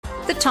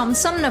The Tom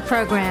Sumner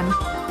Program.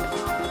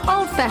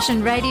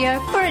 Old-fashioned radio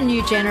for a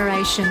new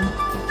generation.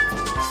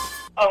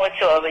 Oh,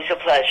 it's always a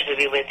pleasure to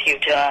be with you,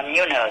 Tom.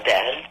 You know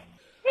that.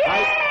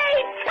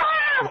 Yay,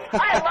 Tom!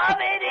 I love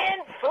it in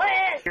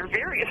Flint! You're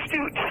very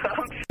astute,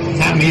 Tom.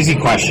 Tom, easy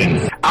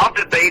question. I'll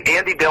debate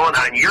Andy Dillon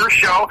on your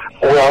show.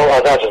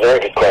 Well, that's a very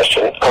good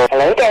question.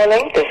 Hello,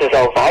 darling. This is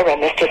Elvira,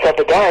 Mistress of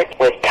the Dark,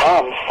 with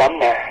Tom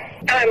Sumner.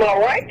 I'm all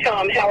right,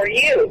 Tom. How are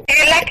you?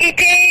 You lucky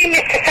day,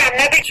 Mr.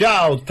 Sumner.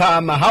 Ciao,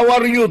 Tom. How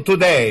are you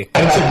today?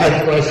 That's a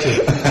good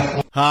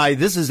question. Hi,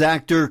 this is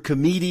actor,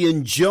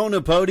 comedian Joe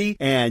Napodi,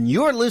 and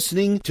you're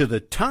listening to the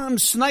Tom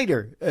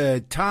Smothers.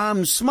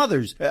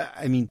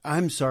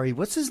 I'm sorry,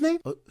 what's his name?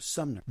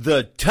 Sumner.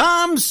 The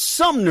Tom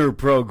Sumner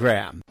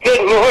Program. Good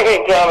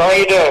morning, Tom. How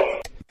you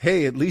doing?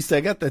 Hey, at least I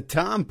got the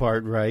Tom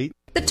part right.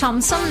 The Tom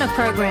Sumner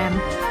Program.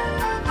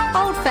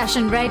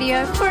 Old-fashioned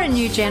radio for a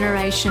new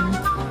generation.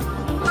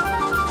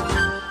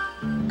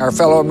 Our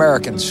fellow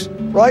Americans.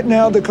 Right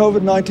now, the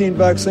COVID-19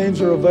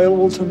 vaccines are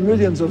available to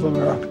millions of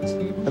Americans.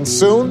 And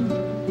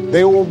soon,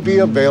 they will be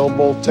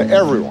available to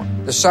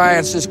everyone. The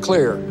science is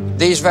clear.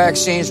 These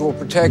vaccines will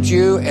protect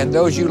you and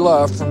those you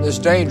love from this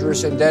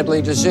dangerous and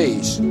deadly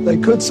disease. They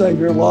could save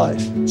your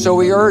life. So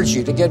we urge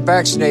you to get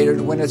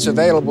vaccinated when it's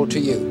available to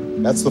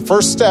you. That's the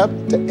first step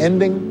to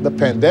ending the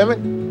pandemic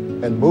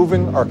and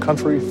moving our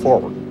country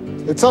forward.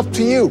 It's up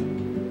to you.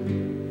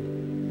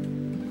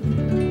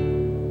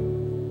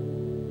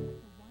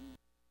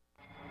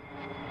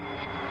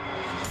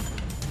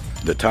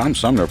 The Tom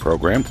Sumner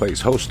Program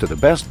plays host to the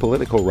best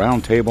political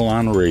roundtable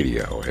on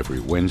radio every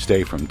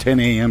Wednesday from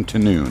 10 a.m. to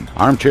noon.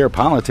 Armchair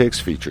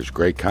Politics features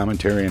great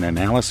commentary and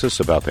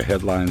analysis about the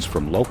headlines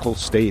from local,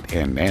 state,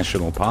 and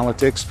national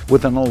politics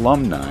with an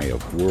alumni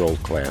of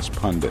world-class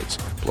pundits,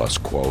 plus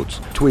quotes,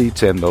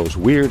 tweets, and those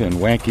weird and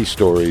wacky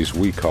stories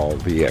we call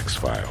the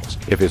X-Files.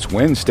 If it's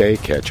Wednesday,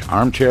 catch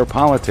Armchair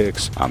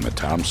Politics on the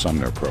Tom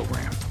Sumner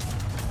Program.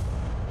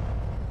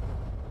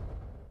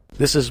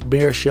 This is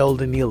Mayor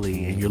Sheldon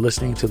Neely, and you're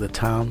listening to The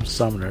Tom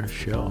Sumner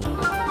Show.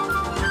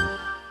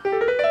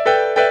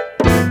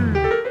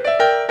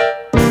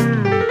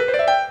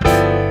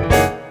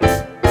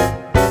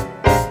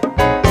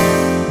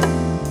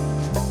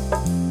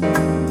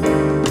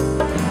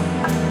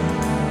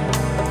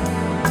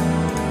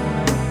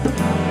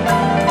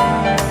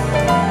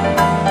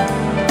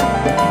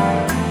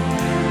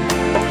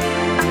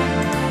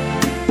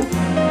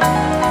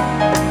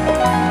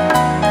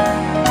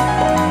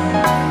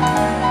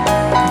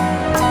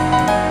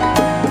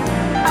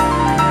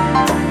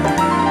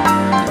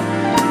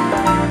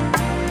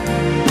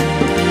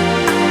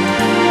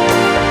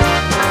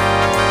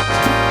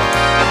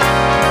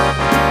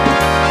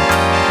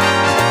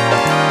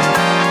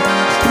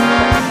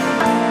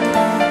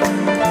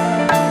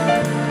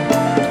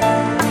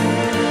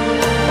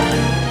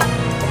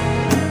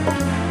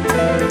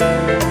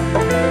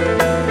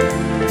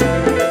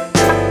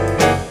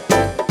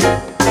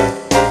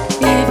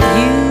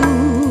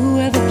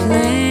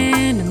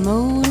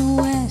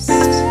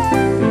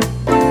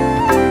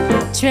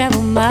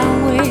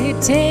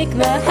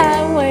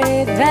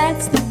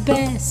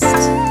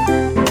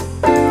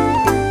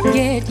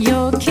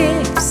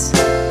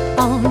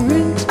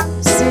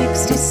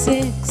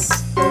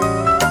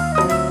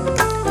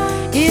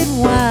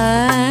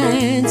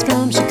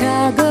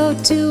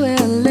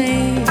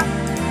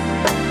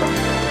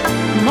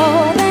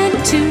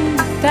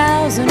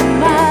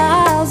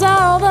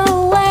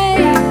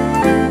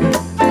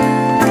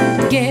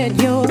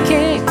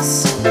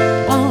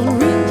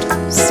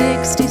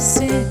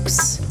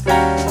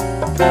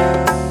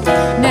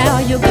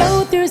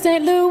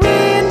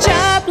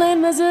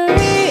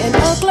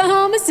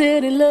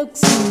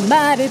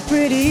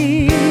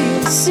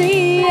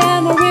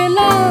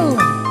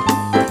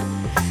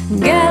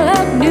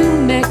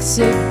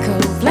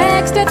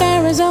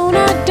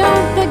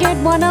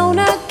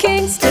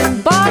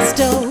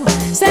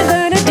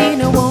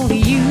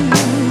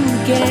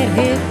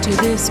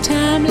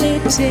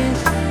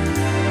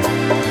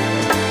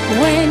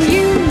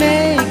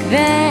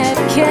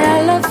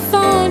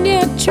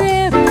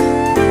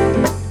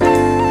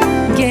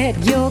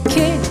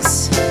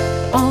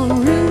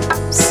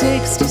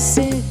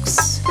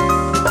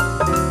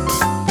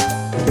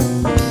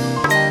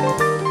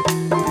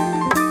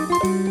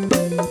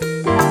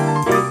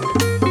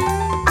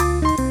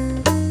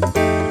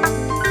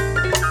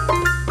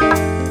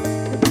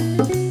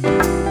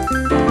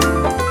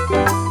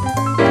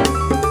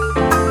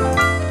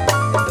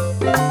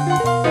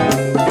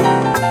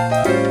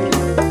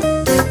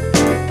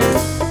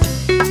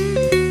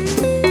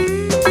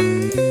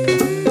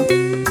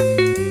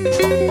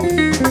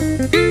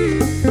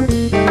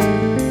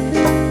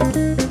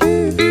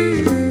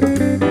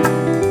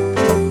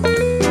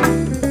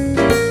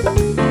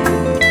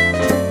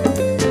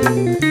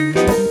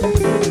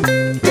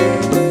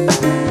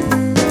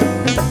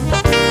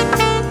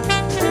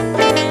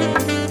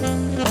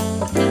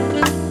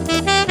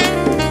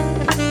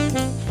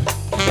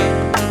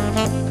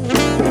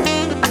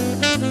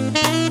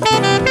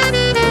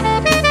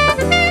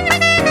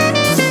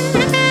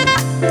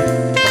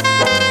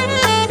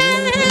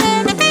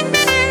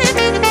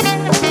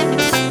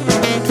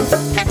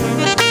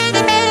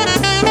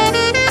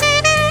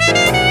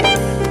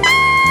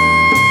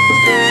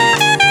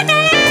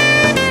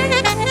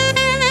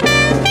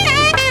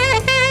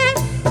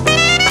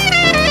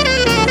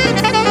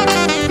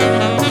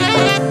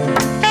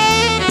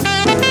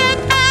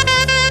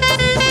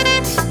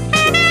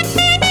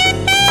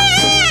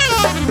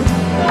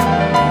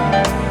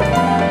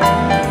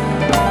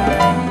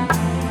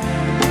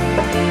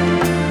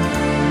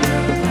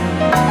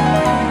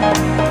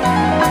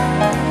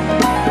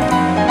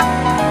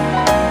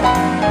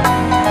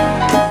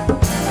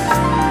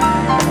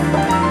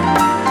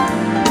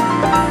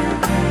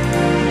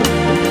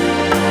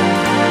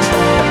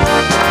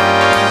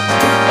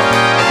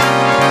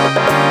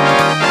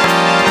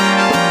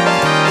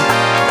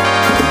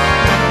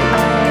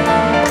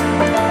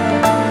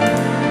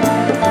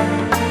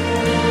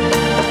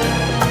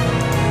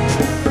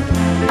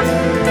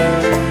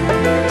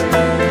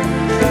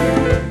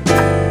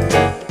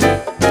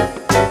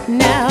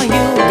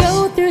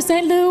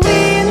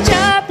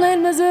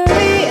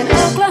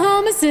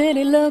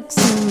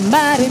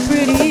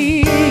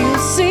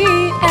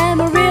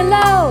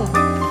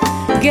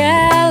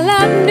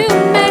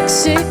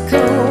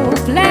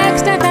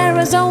 Flagstaff,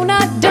 Arizona.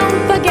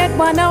 Don't forget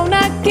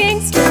Winona,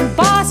 Kingston,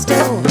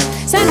 Boston,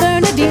 San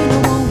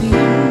Bernardino. Won't you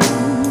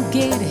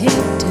get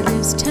hip to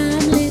this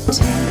timely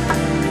tune?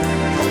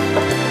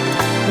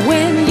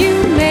 When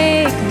you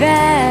make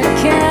that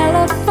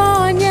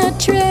California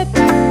trip,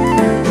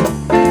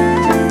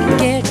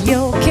 get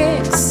your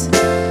kicks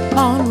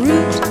on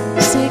Route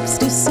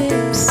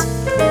 66.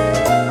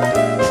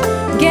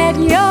 Get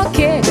your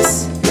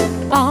kicks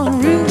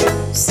on Route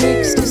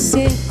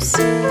 66.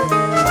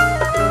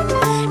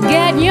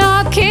 Get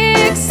your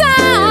kicks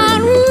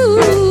on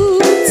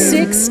Route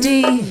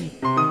 66.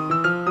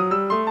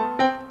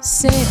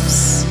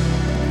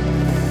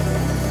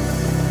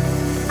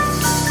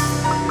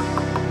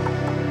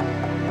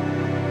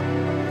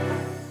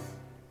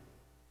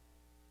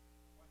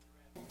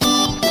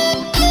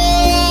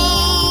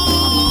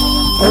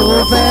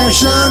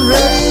 Old-fashioned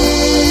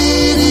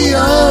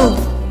radio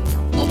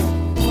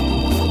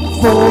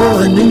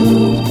for a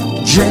new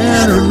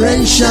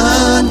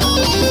generation.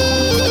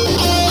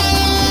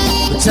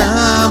 The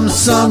Tom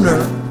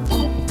Sumner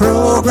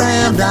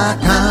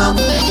Program.com.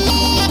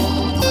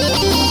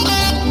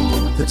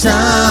 The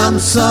Tom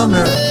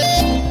Sumner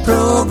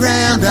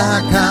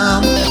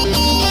Program.com.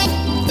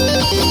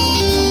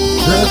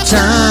 The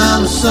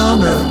Tom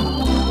Sumner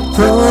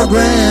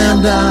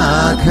Program.com.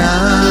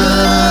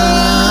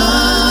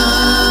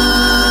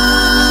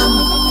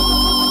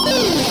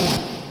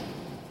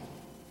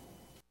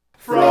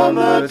 From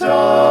the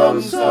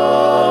Tom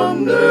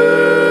Sumner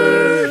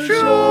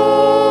Show.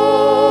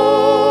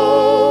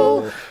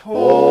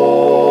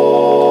 Oh,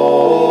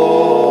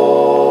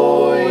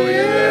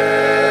 yeah.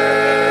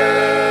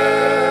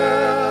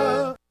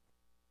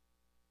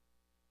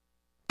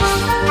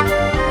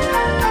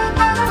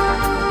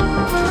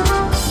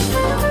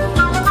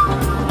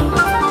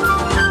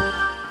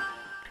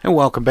 And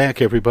welcome back,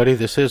 everybody.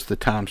 This is the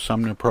Tom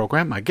Sumner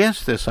Program. My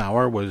guest this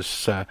hour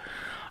was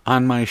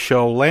on my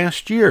show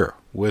last year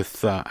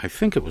with, I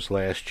think it was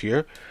last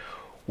year,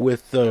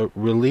 with the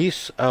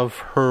release of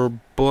her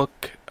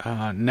book,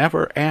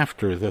 Never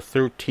After, The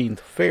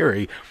 13th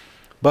Fairy.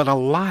 But a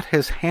lot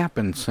has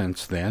happened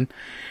since then,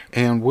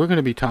 and we're going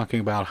to be talking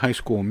about High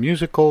School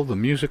Musical,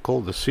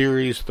 the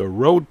series, the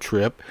road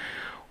trip,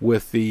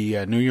 with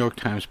the New York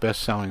Times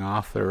best-selling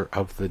author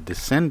of the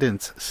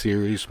Descendants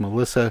series,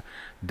 Melissa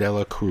De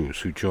La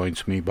Cruz, who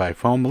joins me by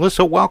phone.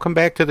 Melissa, welcome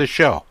back to the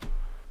show.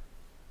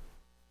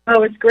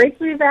 Oh, it's great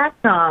to be back,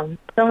 Tom.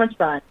 So much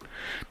fun.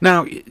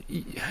 Now,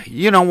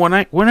 you know,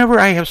 whenever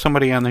I have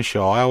somebody on the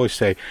show, I always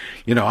say,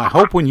 you know, I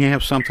hope when you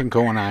have something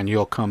going on,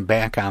 you'll come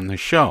back on the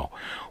show.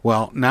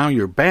 Well, now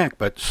you're back,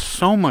 but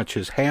so much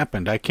has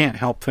happened. I can't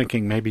help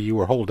thinking maybe you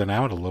were holding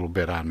out a little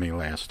bit on me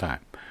last time.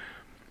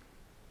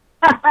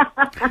 I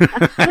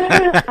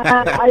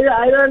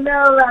don't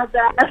know about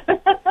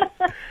that.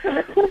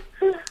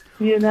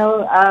 You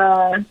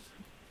know,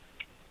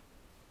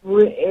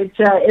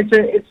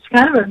 it's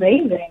kind of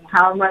amazing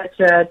how much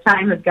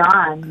time has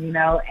gone, you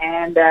know,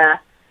 and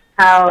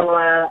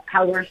how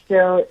we're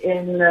still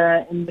in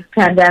this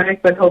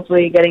pandemic, but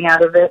hopefully getting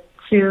out of it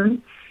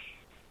soon.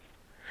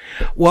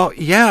 Well,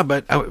 yeah,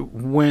 but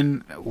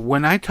when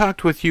I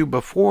talked with you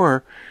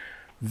before,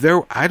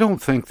 I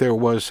don't think there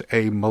was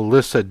a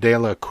Melissa De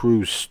La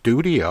Cruz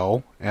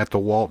studio at the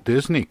Walt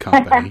Disney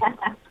Company.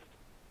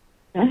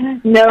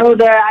 No,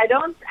 I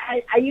don't.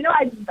 I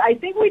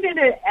think we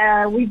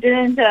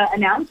didn't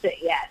announce it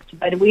yet,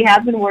 but we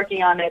have been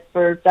working on it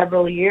for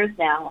several years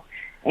now,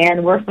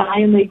 and we're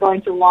finally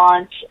going to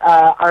launch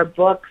our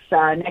books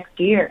next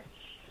year.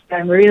 So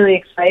I'm really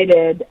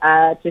excited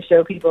to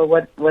show people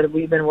what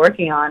we've been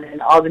working on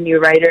and all the new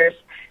writers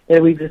that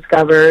we've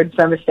discovered,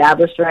 some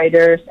established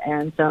writers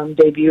and some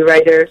debut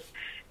writers,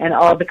 and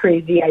all the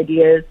crazy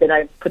ideas that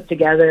I've put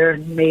together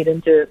and made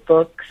into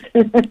books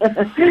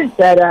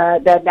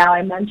that now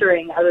I'm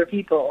mentoring other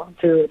people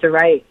to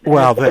write.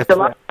 Well, it's a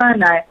lot of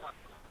fun.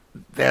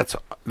 That's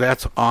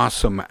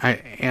awesome.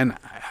 I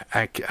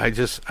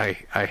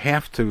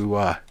have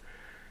to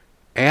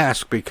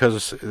ask,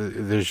 because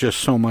there's just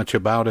so much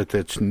about it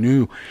that's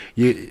new.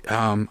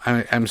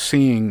 I'm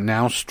seeing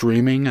now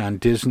streaming on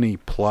Disney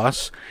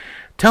Plus.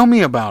 Tell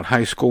me about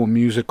High School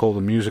Musical,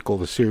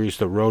 the series,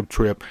 the road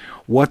trip,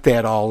 what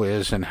that all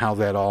is and how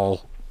that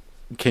all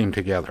came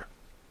together.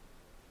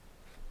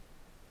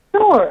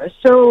 Sure.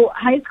 So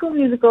High School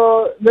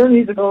Musical,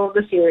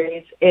 the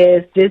series,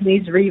 is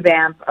Disney's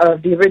revamp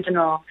of the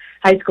original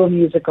High School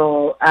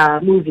Musical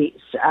movies,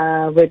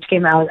 which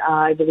came out,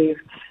 I believe,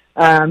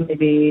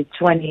 maybe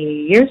 20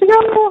 years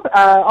ago,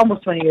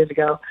 almost 20 years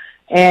ago.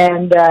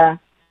 And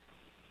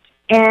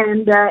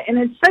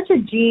it's such a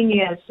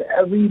genius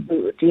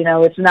reboot. You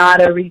know, it's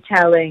not a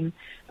retelling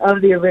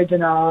of the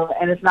original,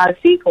 and it's not a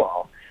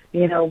sequel.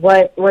 You know,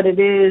 what it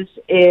is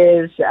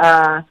it's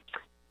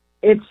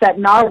set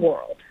in our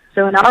world.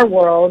 So in our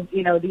world,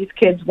 you know, these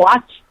kids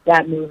watch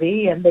that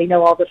movie, and they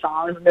know all the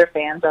songs, and they're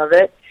fans of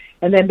it,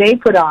 and then they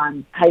put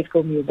on High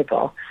School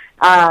Musical.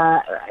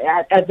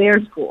 at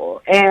their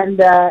school. And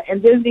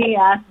Disney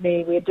asked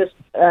me, we had just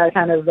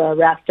kind of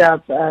wrapped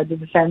up the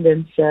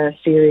Descendants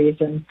series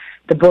and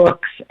the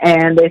books,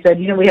 and they said,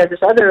 we have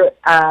this other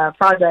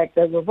project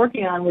that we're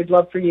working on. We'd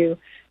love for you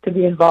to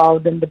be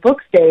involved in the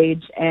book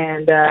stage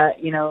and,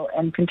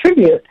 and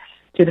contribute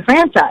to the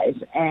franchise.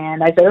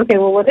 And I said, okay,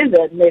 well, what is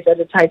it? And they said,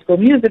 it's High School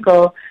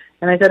Musical.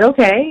 And I said,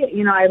 okay,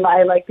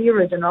 I like the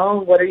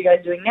original. What are you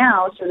guys doing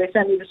now? So they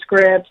sent me the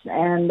scripts,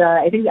 and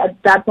I think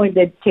at that point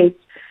they'd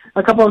taped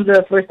a couple of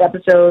the first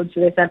episodes, so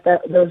they sent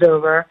those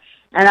over.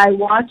 And I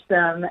watched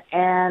them,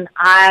 and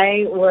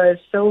I was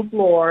so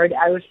floored.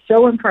 I was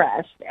so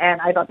impressed, and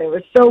I thought they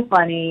were so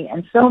funny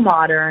and so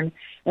modern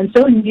and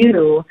so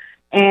new.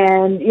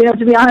 And,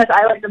 to be honest,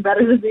 I like them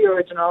better than the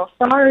original.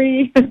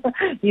 Sorry.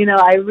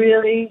 I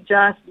really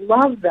just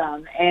love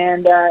them.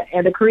 And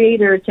the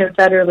creator, Tim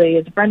Federle,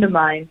 is a friend of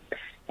mine.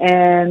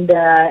 And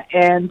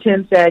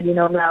Tim said,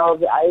 Mel,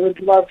 I would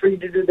love for you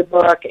to do the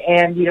book,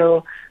 and,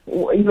 you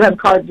have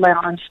carte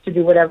blanche to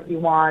do whatever you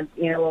want,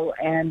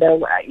 and,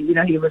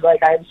 he was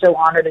like, I'm so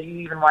honored that you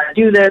even want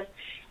to do this.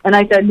 And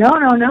I said, no,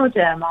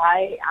 Tim,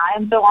 I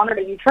am so honored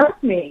that you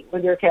trust me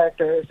with your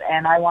characters,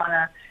 and I want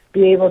to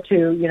be able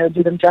to,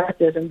 do them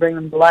justice and bring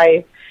them to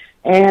life.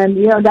 And,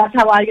 that's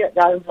how I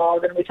got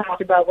involved. And we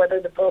talked about whether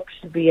the book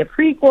should be a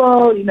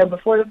prequel,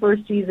 before the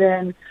first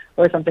season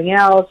or something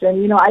else.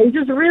 And, I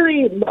just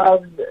really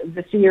loved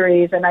the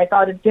series, and I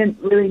thought it didn't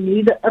really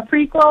need a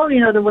prequel,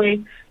 the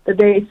way that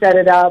they set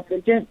it up. They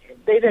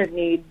didn't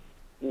need,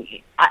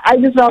 I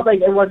just felt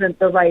like it wasn't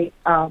the right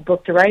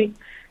book to write.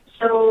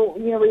 So,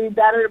 we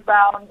batted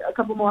around a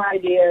couple more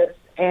ideas,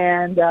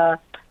 and I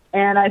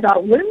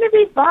thought, wouldn't it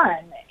be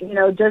fun,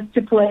 just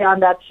to play on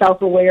that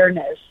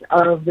self-awareness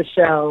of the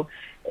show,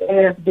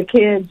 if the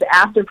kids,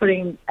 after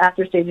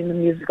staging the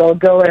musical,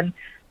 go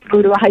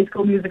to a High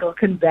School Musical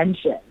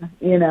convention,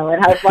 and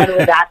how fun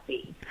would that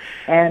be?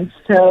 And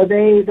so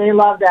they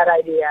love that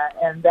idea,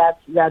 and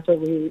that's what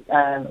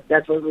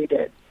we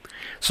did.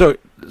 So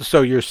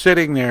you're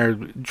sitting there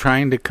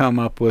trying to come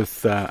up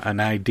with an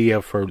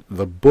idea for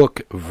the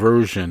book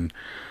version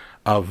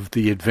of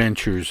the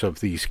adventures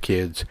of these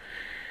kids.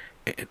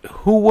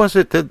 Who was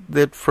it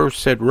that first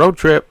said road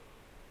trip?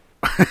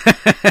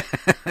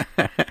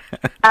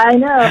 I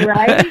know,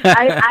 right?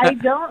 I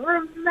don't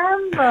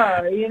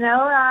remember, it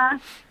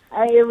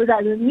was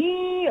either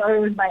me, or it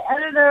was my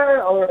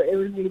editor, or it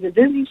was the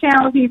Disney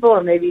Channel people,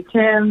 or maybe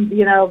Tim,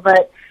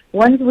 but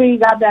once we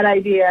got that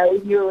idea, we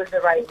knew it was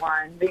the right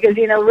one, because,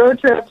 road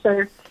trips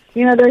are,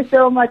 there's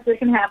so much that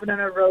can happen on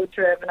a road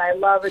trip, and I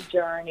love a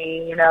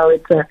journey,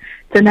 it's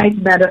a nice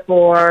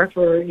metaphor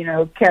for,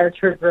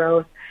 character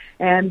growth.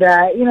 And,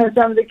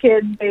 some of the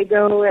kids, they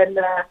go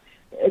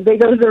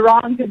to the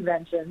wrong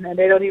convention, and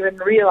they don't even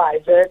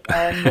realize it.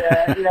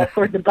 And, of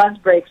course, the bus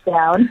breaks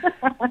down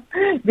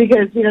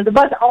because, the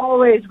bus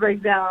always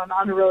breaks down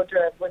on a road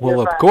trip with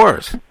your friends. Of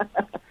course.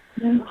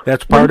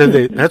 That's part of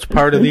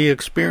the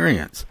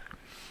experience.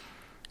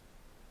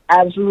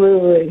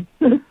 Absolutely.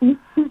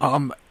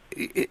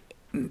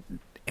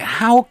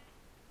 How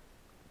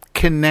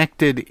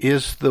connected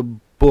is the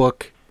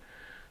book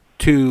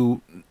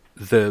to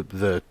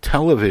the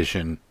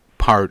television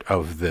part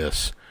of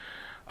this?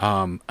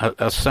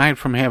 Aside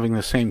from having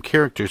the same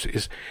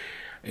characters,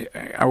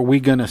 are we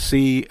going to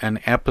see an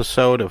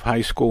episode of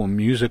High School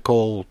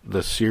Musical,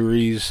 the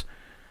series,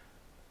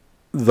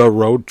 The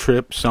Road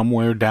Trip,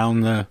 somewhere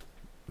down the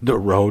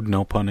road,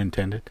 no pun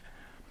intended?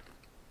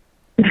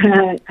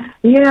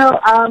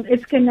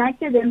 It's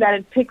connected in that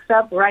it picks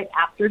up right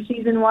after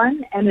season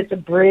 1, and it's a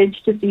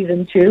bridge to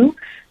season 2.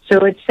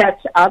 So it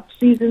sets up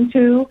season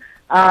 2.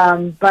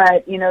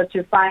 But,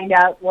 to find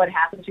out what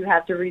happens, you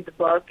have to read the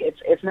book.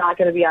 It's not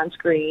going to be on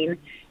screen.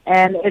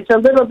 And it's a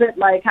little bit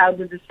like how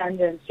the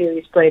Descendants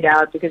series played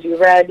out, because you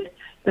read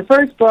the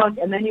first book,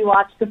 and then you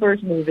watched the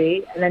first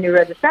movie, and then you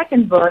read the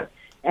second book,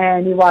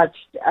 and you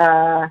watched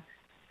the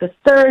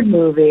third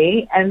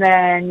movie, and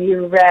then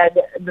you read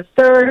the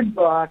third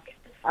book,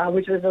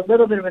 which was a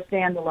little bit of a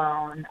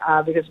standalone,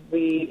 because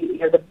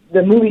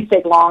the movies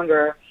take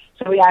longer.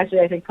 So we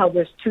actually, I think,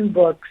 published 2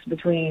 books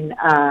between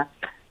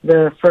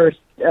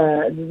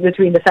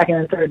between the second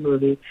and third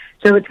movie.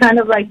 So it's kind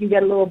of like you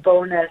get a little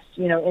bonus,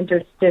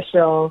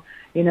 interstitial,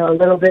 a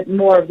little bit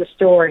more of the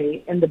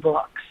story in the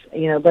books,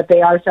 but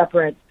they are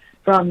separate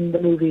from the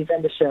movies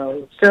and the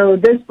show. So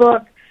this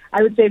book,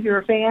 I would say if you're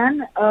a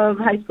fan of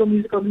High School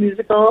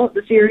Musical,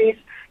 the series,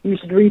 you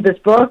should read this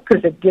book,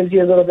 because it gives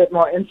you a little bit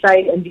more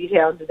insight and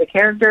detail into the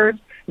characters,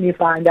 and you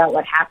find out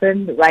what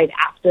happened right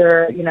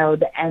after,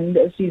 the end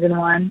of season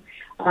 1,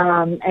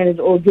 and it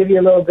will give you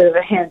a little bit of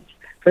a hint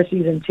for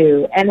season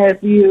 2. And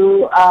if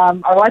you are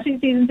watching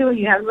season 2 and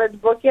you haven't read the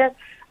book yet,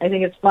 I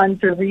think it's fun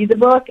to read the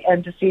book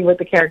and to see what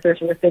the characters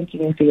were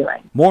thinking and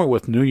feeling. More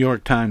with New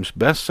York Times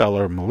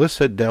bestseller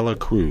Melissa De La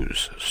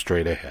Cruz,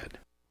 straight ahead.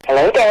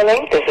 Hello,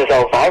 darling. This is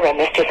Elvira,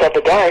 Mistress of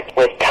the Dark,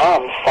 with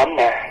Tom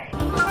Sumner.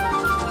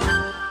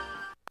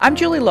 I'm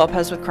Julie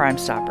Lopez with Crime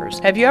Stoppers.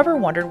 Have you ever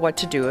wondered what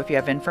to do if you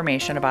have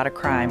information about a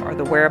crime or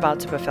the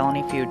whereabouts of a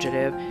felony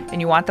fugitive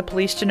and you want the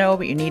police to know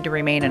but you need to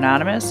remain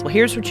anonymous? Well,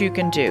 here's what you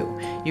can do.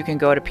 You can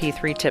go to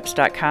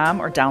p3tips.com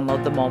or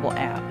download the mobile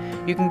app.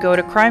 You can go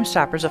to Crime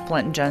Stoppers of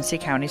Flint and Genesee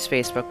County's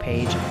Facebook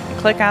page and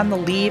click on the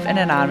Leave an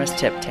Anonymous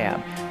Tip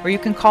tab, or you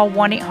can call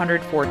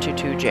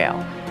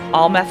 1-800-422-JAIL.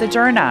 All methods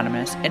are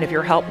anonymous, and if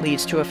your help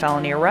leads to a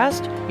felony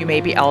arrest, you may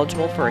be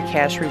eligible for a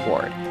cash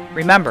reward.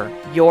 Remember,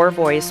 your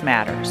voice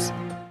matters.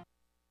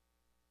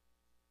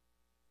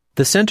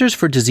 The Centers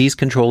for Disease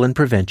Control and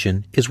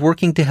Prevention is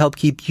working to help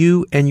keep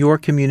you and your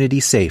community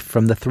safe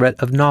from the threat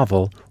of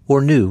novel or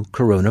new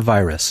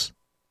coronavirus.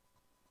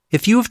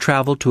 If you have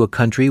traveled to a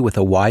country with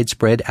a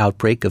widespread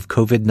outbreak of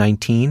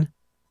COVID-19,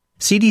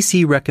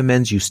 CDC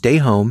recommends you stay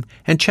home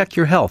and check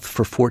your health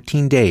for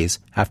 14 days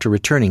after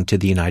returning to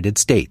the United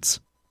States.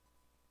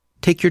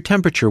 Take your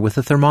temperature with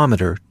a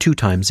thermometer 2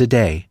 times a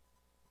day.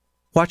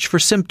 Watch for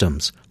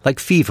symptoms like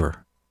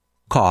fever,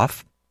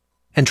 cough,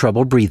 and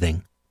trouble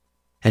breathing.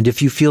 And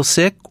if you feel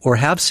sick or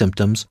have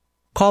symptoms,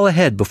 call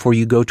ahead before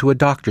you go to a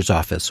doctor's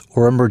office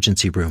or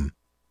emergency room.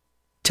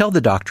 Tell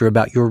the doctor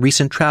about your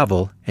recent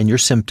travel and your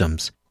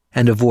symptoms,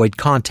 and avoid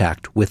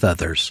contact with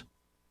others.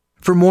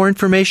 For more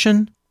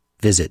information,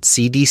 visit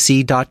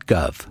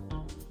cdc.gov.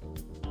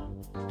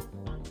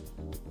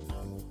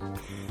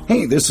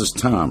 Hey, this is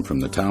Tom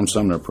from the Tom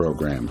Sumner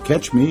Program.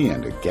 Catch me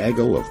and a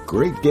gaggle of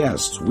great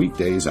guests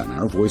weekdays on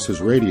Our Voices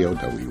Radio,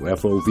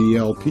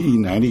 WFOVLP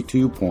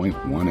 92.1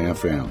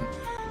 FM.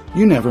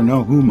 You never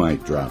know who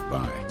might drop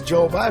by.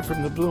 Joe By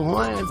from the Blue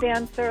Hawaiian.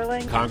 Dan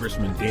Sterling.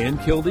 Congressman Dan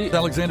Kildee.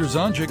 Alexander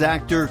Zonjic.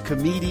 Actor,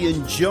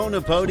 comedian Joe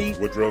Napodi.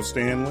 Woodrow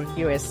Stanley.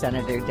 U.S.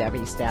 Senator Debbie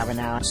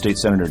Stabenow. State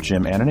Senator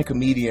Jim Ananich.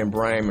 Comedian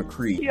Brian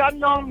McCree. The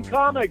unknown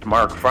comic.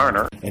 Mark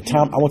Farner. And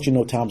Tom, I want you to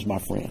know Tom's my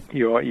friend.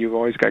 You've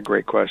always got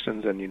great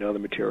questions, and you know the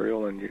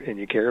material, and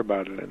you care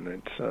about it,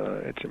 and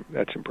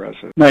that's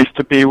impressive. Nice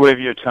to be with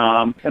you,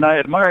 Tom. And I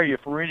admire you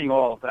for reading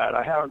all of that.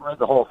 I haven't read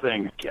the whole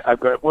thing. I'm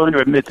willing to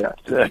admit that.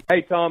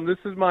 Hey, Tom, this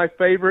is my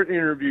favorite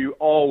interview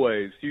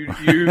always.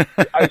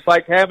 It's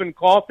like having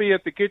coffee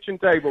at the kitchen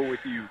table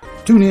with you.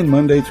 Tune in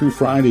Monday through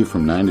Friday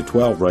from 9 to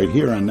 12 right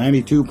here on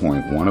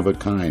 92.1 of a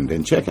kind,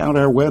 and check out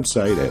our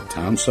website at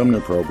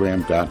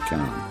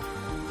TomSumnerProgram.com.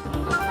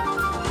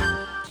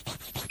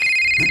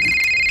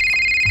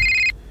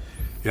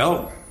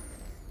 Yo,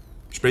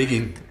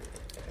 speaking.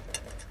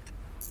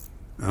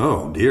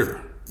 Oh,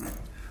 dear.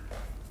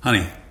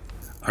 Honey,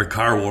 our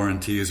car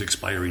warranty is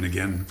expiring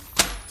again.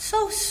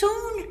 So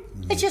soon?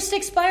 It just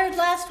expired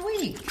last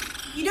week.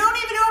 You don't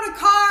even own a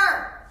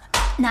car!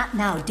 Not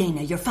now,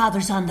 Dana. Your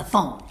father's on the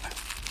phone.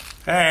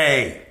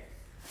 Hey!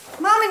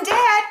 Mom and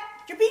Dad,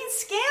 you're being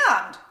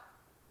scammed.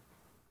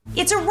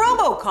 It's a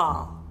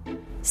robocall.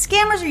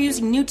 Scammers are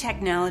using new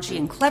technology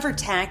and clever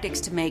tactics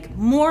to make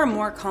more and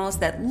more calls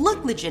that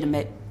look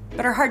legitimate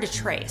but are hard to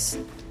trace.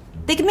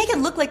 They can make it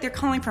look like they're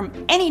calling from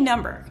any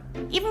number,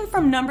 even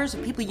from numbers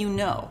of people you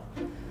know.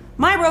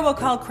 My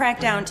robocall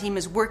crackdown team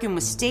is working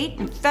with state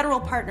and federal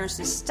partners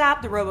to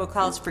stop the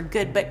robocalls for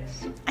good, but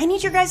I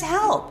need your guys'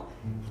 help.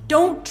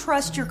 Don't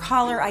trust your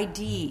caller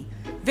ID.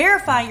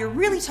 Verify you're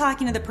really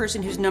talking to the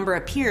person whose number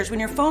appears when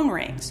your phone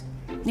rings.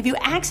 And if you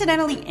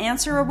accidentally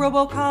answer a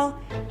robocall,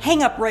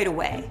 hang up right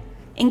away.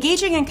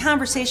 Engaging in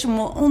conversation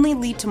will only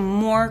lead to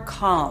more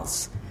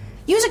calls.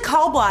 Use a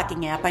call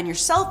blocking app on your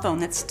cell phone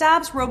that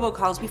stops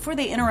robocalls before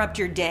they interrupt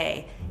your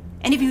day.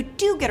 And if you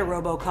do get a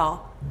robocall,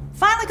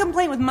 file a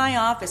complaint with my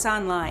office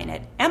online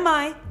at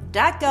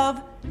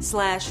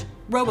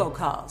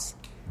mi.gov/robocalls.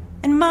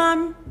 And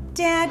Mom,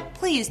 Dad,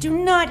 please do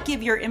not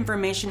give your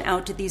information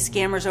out to these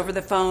scammers over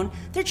the phone.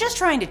 They're just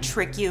trying to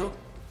trick you.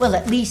 Well,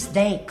 at least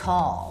they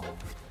call.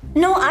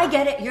 No, I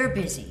get it. You're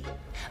busy.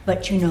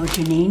 But you know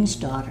Janine's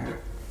daughter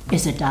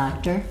is a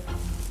doctor.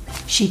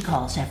 She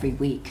calls every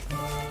week.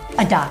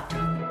 A doctor.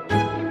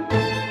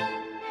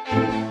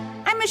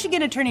 I'm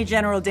Michigan Attorney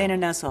General Dana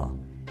Nessel.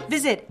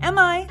 Visit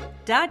mi.gov/AG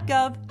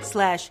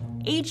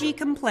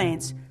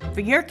complaints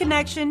for your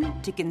connection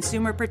to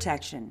consumer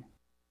protection.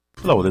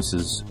 Hello, this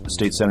is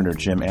State Senator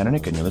Jim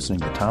Ananich, and you're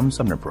listening to the Tom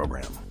Sumner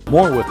Program.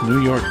 More with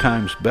New York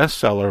Times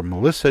bestseller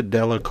Melissa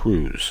De La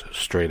Cruz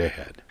straight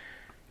ahead.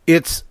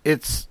 It's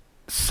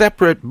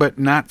separate but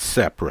not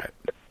separate.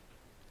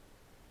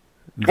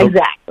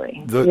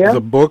 Exactly.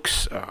 The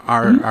books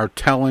are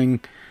telling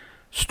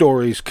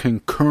stories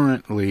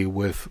concurrently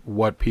with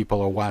what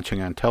people are watching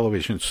on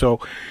television. So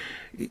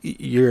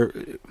your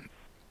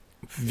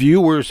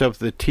viewers of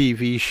the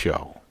TV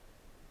show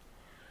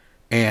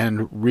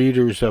and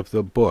readers of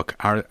the book,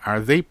 are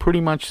they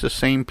pretty much the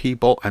same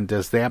people, and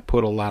does that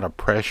put a lot of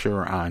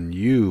pressure on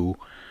you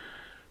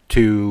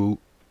to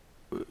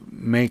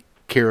make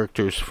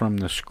characters from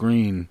the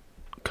screen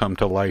come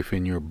to life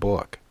in your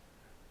book?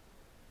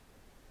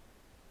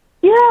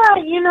 Yeah,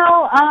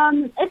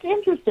 it's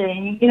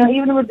interesting.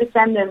 Even with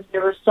Descendants,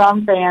 there were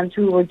some fans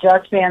who were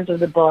just fans of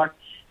the book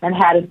and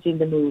hadn't seen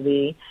the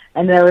movie.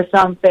 And there were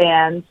some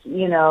fans,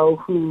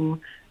 who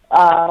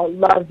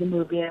loved the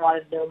movie and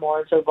wanted to know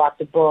more, so bought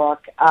the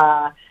book.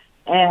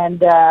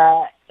 And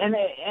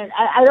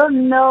I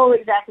don't know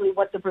exactly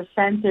what the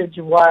percentage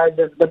was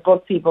of the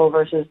book people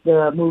versus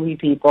the movie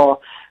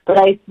people, but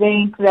I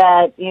think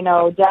that,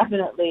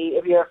 definitely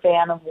if you're a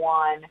fan of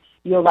one,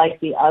 you'll like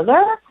the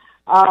other.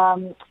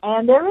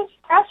 And there is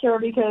pressure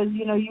because,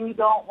 you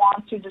don't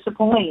want to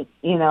disappoint,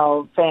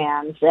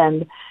 fans.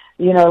 And,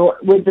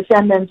 with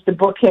Descendants, the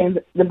books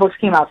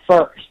came out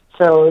first.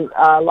 So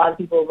a lot of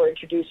people were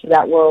introduced to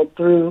that world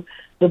through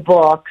the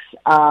books,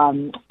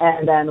 and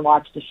then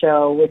watched the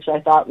show, which I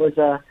thought was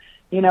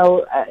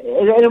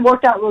it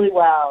worked out really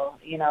well,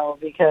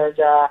 because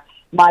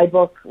my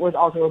book was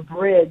also a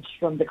bridge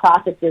from the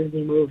classic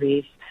Disney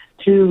movies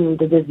to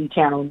the Disney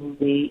Channel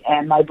movie,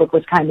 and my book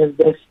was kind of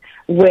this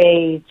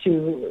way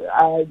to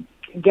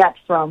get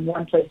from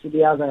one place to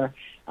the other,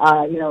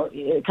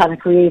 kind of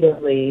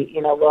creatively.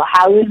 Well,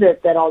 how is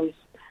it that all these,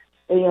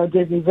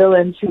 Disney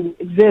villains who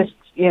exist,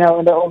 in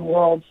their own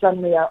world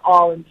suddenly are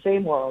all in the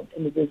same world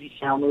in the Disney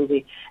Channel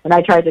movie? And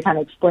I tried to kind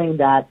of explain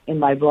that in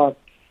my book.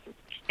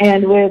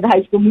 And with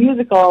High School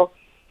Musical,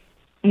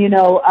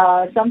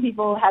 some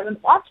people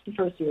haven't watched the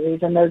first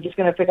series, and they're just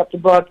going to pick up the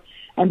book,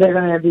 and they're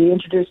going to be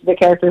introduced to the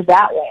characters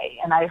that way.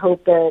 And I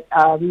hope that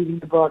reading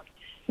the book,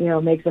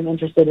 makes them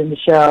interested in the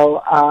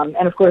show.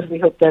 And, of course, we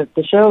hope that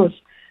the show's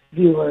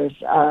viewers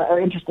are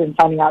interested in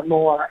finding out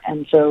more,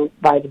 and so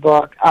buy the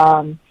book.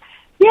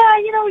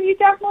 You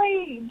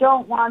definitely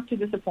don't want to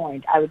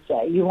disappoint, I would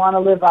say. You want to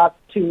live up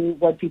to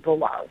what people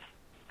love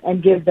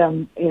and give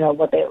them,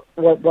 what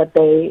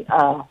they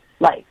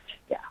liked.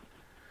 Yeah.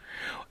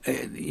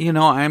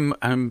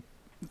 I'm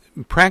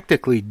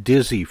practically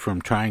dizzy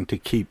from trying to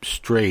keep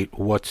straight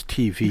what's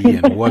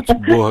TV and what's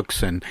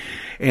books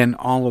and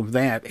all of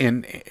that.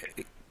 And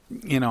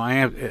I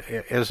have,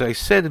 as I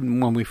said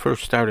when we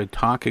first started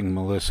talking,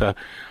 Melissa,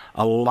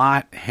 a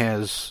lot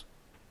has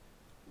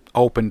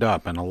opened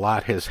up and a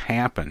lot has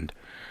happened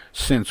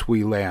since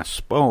we last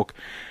spoke.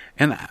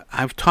 And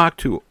I've talked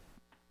to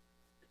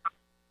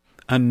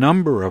a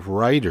number of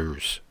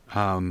writers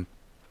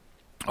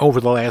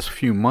over the last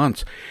few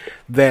months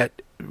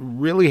that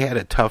really had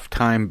a tough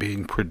time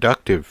being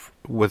productive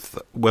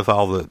with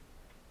all the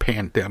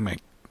pandemic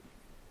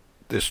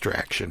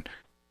distraction.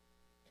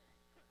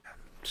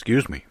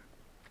 Excuse me.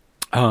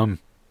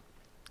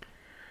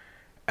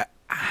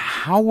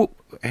 How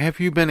have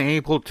you been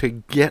able to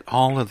get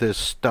all of this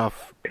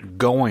stuff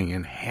going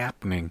and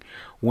happening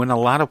when a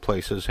lot of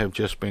places have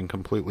just been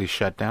completely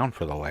shut down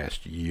for the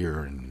last year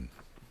and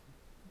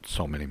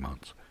so many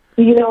months?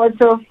 What's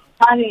so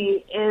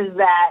funny is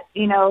that,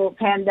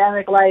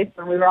 pandemic life,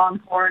 when we were on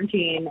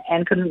quarantine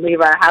and couldn't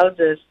leave our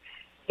houses,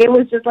 it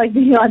was just like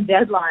being on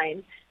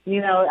deadline.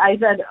 I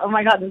said, oh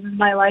my God, this is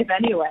my life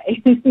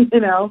anyway.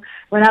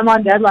 When I'm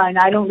on deadline,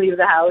 I don't leave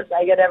the house.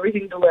 I get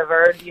everything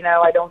delivered.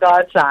 I don't go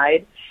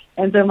outside.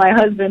 And so my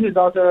husband, who's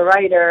also a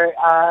writer,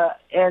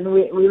 and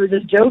we were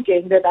just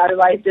joking that our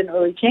life didn't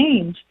really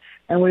change.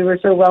 And we were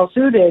so well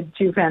suited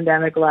to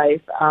pandemic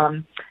life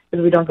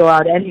because we don't go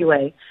out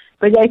anyway.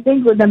 But I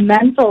think with the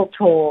mental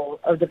toll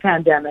of the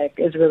pandemic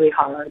is really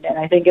hard. And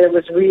I think it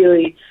was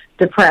really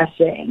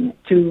depressing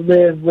to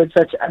live with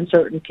such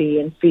uncertainty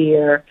and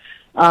fear.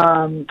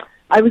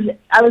 I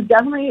was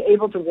definitely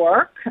able to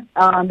work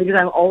because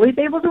I'm always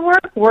able to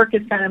work. Work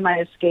is kind of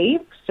my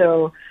escape.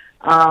 So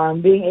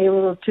being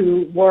able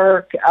to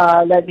work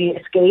let me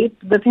escape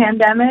the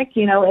pandemic,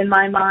 in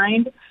my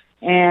mind.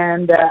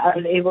 And I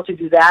was able to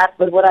do that.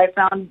 But what I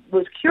found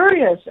was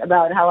curious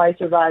about how I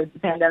survived the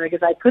pandemic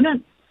is I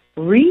couldn't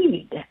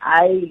read.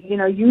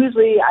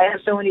 Usually I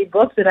have so many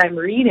books that I'm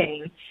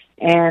reading,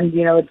 and,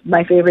 it's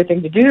my favorite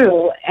thing to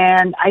do.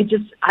 And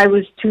I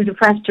was too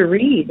depressed to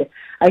read.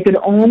 I could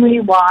only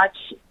watch,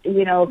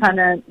 kind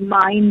of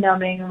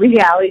mind-numbing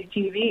reality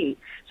TV.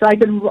 So I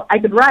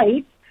could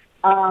write,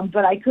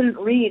 but I couldn't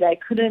read. I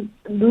couldn't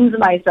lose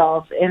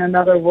myself in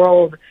another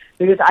world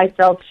because I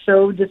felt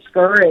so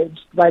discouraged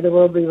by the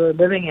world we were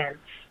living in.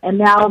 And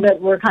now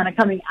that we're kind of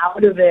coming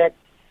out of it,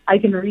 I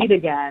can read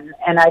again,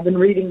 and I've been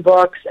reading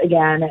books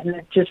again, and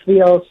it just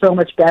feels so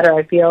much better.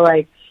 I feel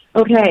like,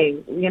 okay,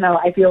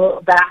 I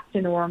feel back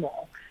to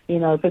normal,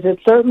 because it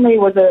certainly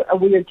was a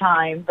weird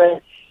time,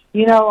 but,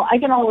 I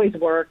can always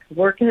work.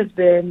 Work has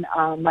been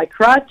my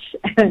crutch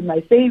and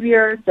my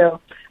savior,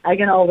 so I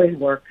can always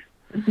work.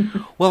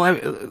 Well,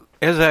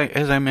 as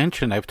I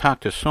mentioned, I've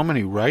talked to so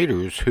many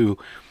writers who,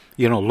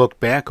 look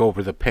back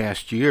over the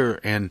past year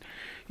and,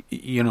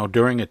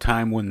 during a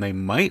time when they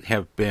might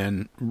have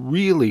been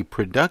really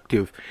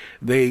productive,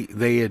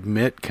 they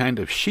admit kind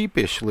of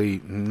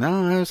sheepishly,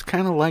 no, it's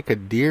kind of like a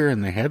deer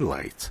in the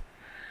headlights.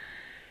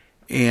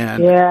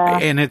 And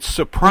and it's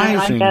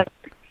surprising. Yeah,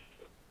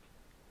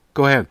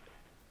 Go ahead.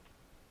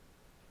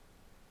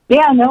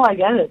 Yeah, no, I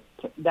get it.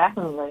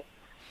 Definitely.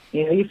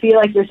 You feel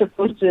like you're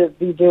supposed to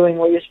be doing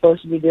what you're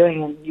supposed to be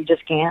doing, and you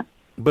just can't.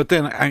 But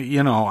then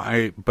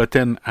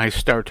I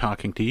start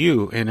talking to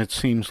you, and it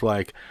seems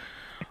like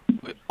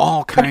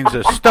all kinds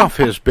of stuff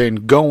has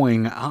been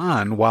going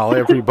on while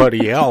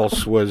everybody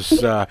else was,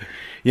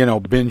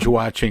 binge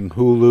watching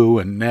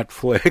Hulu and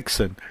Netflix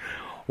and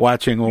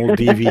watching old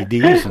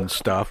DVDs and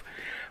stuff.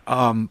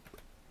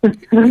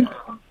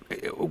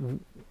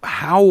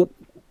 How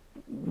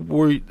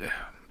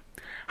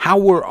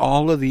were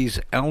all of these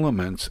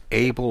elements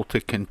able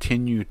to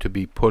continue to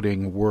be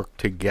putting work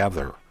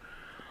together?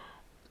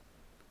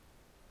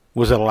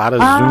 Was it a lot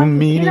of Zoom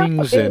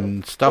meetings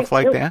and stuff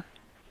like that?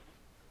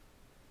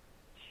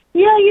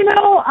 Yeah,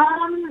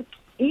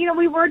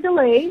 we were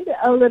delayed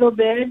a little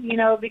bit,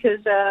 because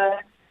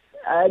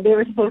they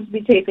were supposed to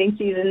be taping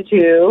season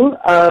 2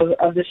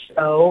 of the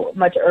show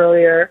much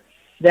earlier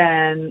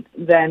than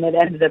it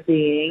ended up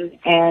being.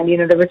 And,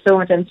 there was so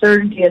much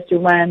uncertainty as to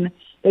when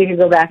they could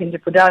go back into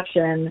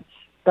production.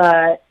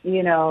 But,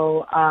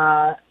 but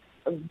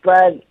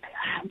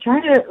I'm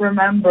trying to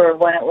remember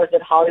when it was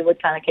that Hollywood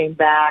kind of came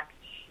back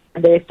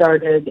and they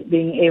started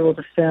being able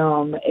to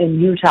film in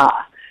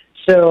Utah.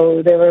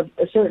 So there were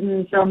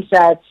certain film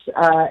sets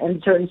in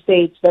certain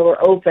states that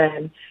were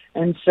open,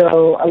 and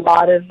so a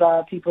lot of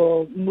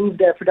people moved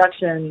their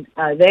production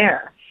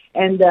there.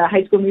 And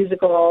High School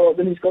Musical,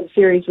 the musical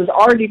series, was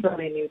already filmed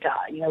in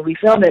Utah. We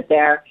filmed it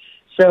there.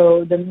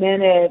 So the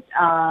minute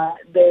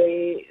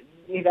they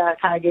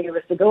kind of gave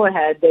us the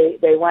go-ahead,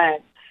 they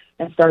went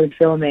and started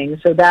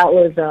filming. So that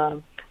was,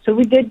 so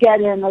we did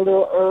get in a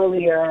little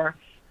earlier,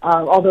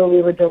 although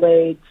we were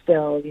delayed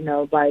still,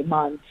 by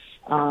months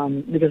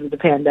because of the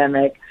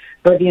pandemic.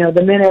 But,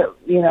 the minute,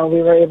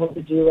 we were able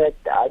to do it,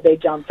 they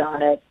jumped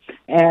on it.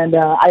 And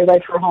I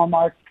write for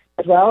Hallmark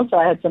as well, so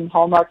I had some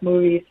Hallmark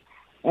movies.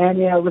 And,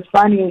 it was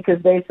funny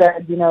because they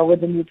said,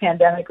 with the new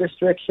pandemic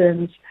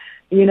restrictions,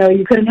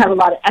 you couldn't have a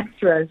lot of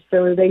extras,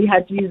 so they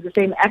had to use the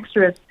same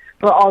extras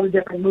for all the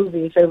different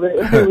movies. So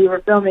we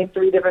were filming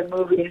 3 different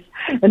movies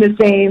in the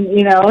same,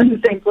 in the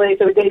same place.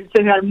 So they just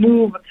had to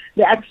move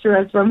the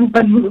extras from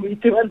one movie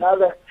to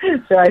another.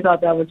 So I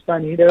thought that was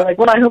funny. They were like,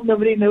 well, I hope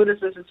nobody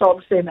notices it's all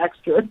the same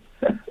extras.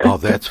 Oh,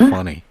 that's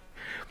funny.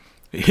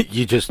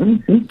 You just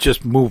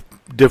move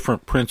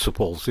different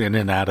principles in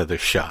and out of the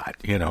shot.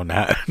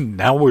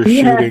 Now we're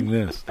shooting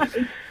this.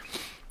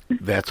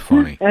 That's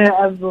funny.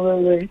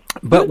 Absolutely.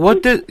 But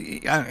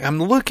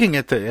I'm looking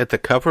at the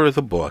cover of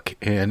the book,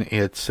 and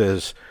it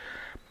says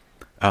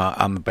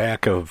on the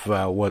back of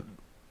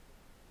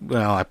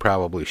I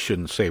probably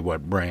shouldn't say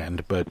what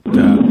brand, but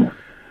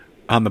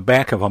on the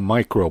back of a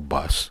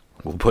microbus,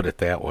 we'll put it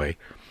that way,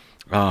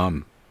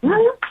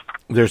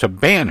 there's a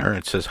banner.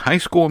 It says High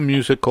School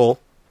Musical,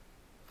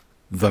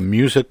 the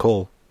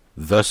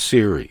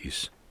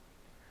series.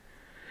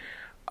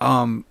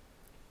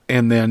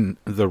 And then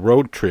the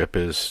road trip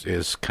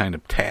is kind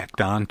of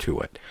tacked onto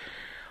it.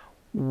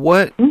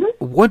 What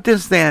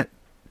does that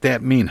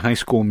mean? High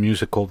School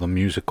Musical,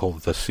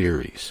 the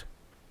series.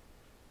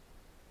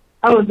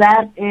 Oh,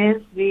 that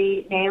is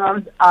the name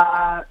of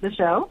the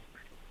show.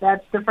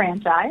 That's the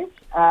franchise.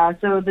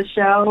 So the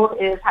show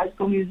is High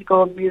School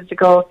Musical,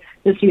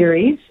 the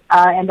series,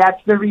 and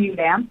that's the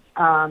revamp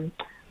of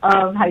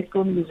High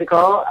School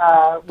Musical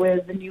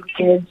with the new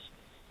kids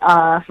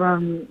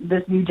from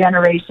this new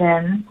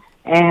generation.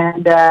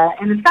 And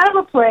it's kind of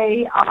a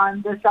play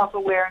on the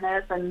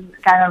self-awareness and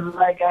kind of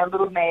like a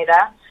little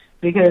meta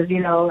because,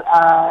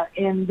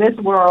 in this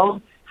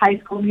world, High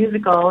School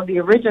Musical, the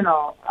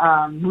original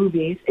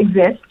movies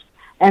exist,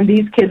 and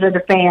these kids are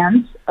the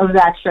fans of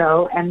that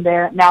show, and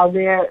now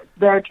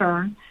their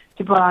turn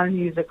to put on a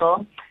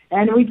musical.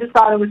 And we just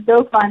thought it was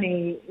so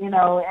funny,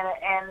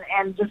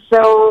 and just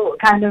so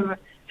kind of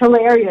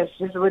hilarious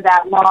just with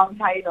that long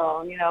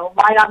title.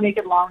 Why not make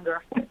it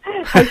longer?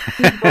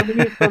 The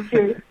musical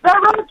series, the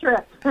road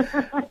trip.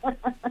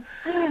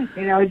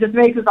 It just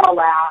makes us all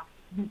laugh.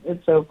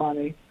 It's so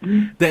funny.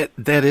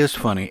 That is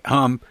funny.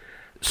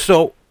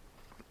 So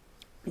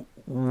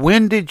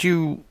when did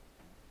you?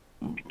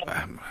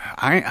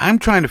 I'm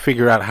trying to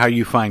figure out how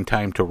you find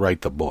time to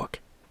write the book.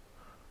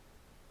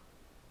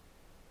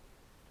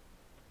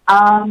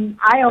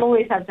 I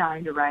always have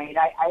time to write.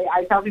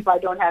 I tell people I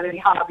don't have any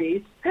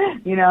hobbies,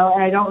 and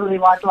I don't really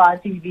watch a lot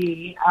of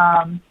TV.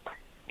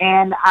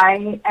 And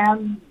I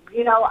am,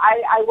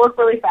 I work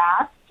really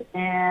fast,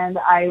 and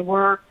I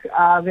work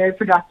very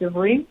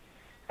productively,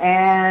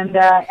 and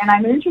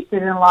I'm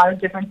interested in a lot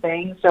of different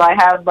things. So I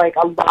have like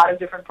a lot of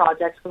different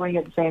projects going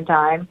at the same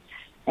time,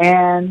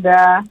 and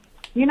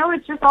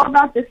it's just all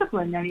about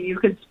discipline. I mean, you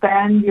could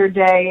spend your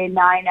day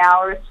 9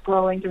 hours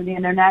scrolling through the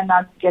internet,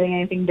 not getting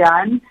anything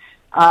done.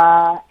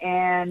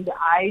 And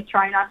I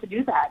try not to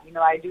do that.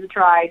 I do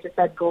try to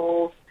set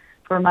goals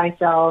for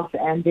myself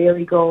and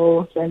daily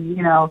goals and,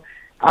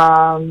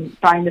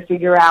 trying to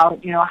figure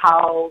out,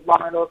 how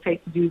long it'll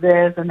take to do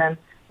this and then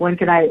when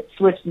can I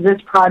switch to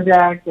this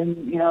project.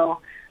 And,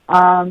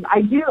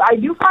 I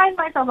do find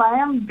myself, I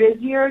am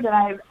busier than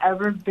I've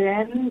ever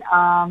been,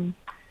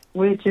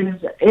 which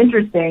is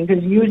interesting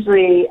because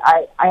usually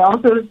I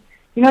also,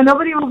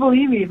 nobody will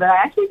believe me, but I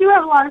actually do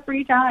have a lot of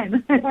free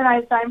time and I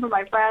have time for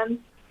my friends.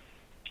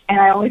 And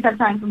I always have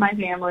time for my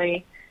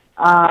family,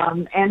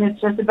 and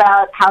it's just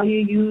about how you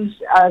use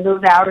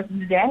those hours in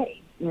the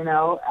day,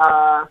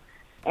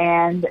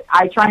 and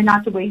I try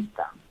not to waste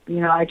them.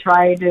 I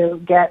try to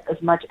get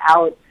as much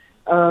out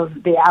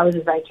of the hours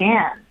as I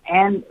can.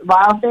 And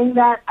while saying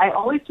that, I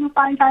always do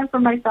find time for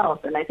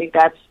myself, and I think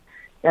that's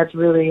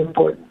really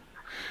important.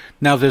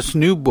 Now, this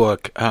new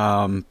book,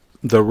 The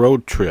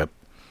Road Trip,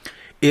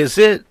 is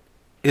it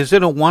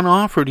a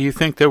one-off, or do you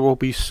think there will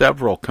be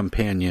several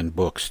companion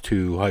books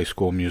to High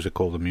School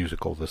Musical,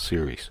 the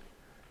series?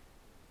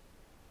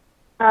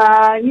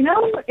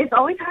 It's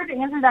always hard to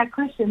answer that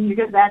question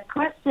because that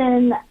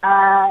question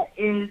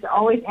is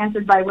always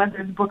answered by whether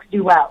the books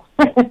do well.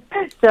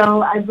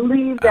 So I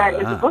believe that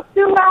if the books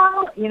do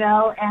well,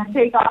 and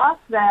take off,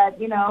 that,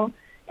 and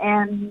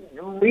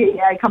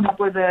I come up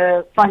with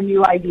a fun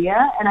new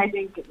idea, and I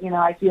think,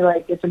 I feel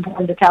like it's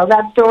important to tell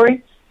that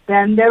story,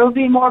 then there will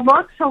be more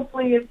books,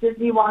 hopefully, if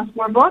Disney wants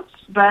more books.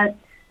 But,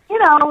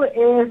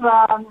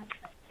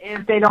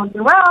 if they don't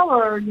do well,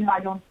 or, I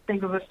don't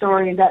think of a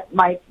story that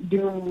might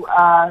do,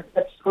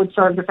 that would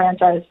serve the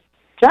franchise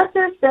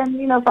justice, then,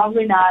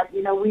 probably not.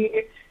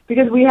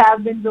 Because we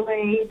have been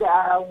delayed,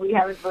 we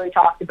haven't really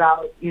talked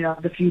about,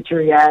 the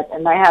future yet.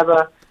 And I have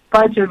a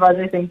bunch of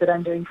other things that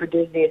I'm doing for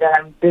Disney that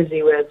I'm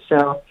busy with.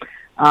 So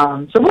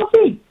we'll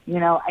see.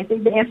 I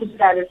think the answer to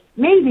that is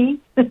maybe.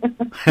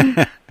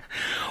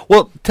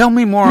 Well, tell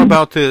me more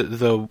about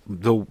the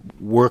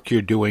work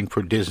you're doing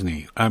for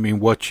Disney. I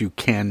mean, what you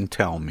can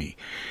tell me.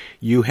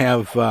 You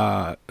have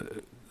the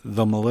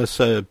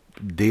Melissa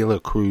De La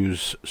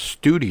Cruz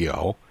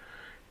studio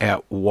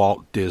at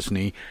Walt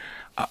Disney,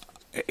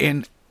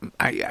 and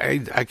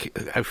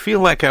I feel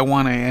like I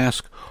want to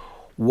ask,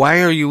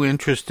 why are you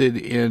interested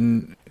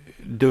in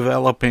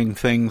developing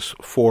things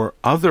for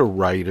other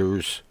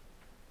writers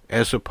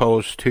as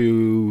opposed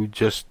to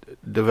just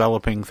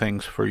developing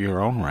things for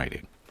your own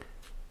writing?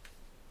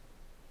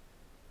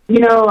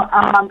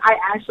 I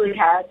actually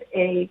had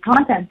a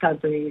content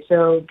company,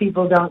 so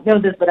people don't know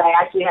this, but I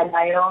actually had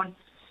my own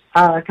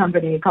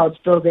company called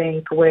Spilled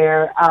Ink,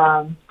 where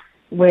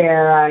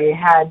I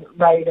had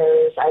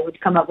writers. I would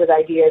come up with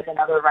ideas, and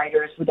other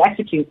writers would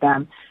execute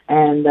them,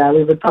 and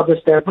we would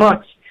publish their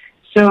books.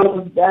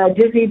 So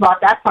Disney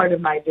bought that part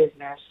of my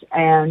business,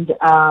 and they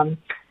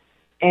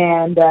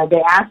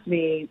asked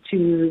me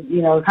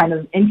to, kind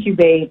of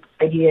incubate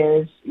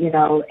ideas,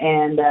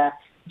 and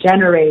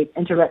generate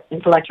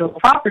intellectual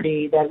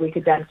property that we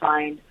could then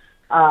find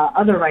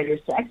other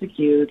writers to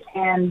execute.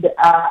 And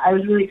I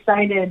was really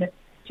excited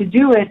to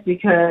do it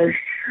because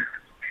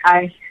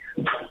I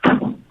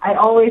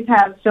always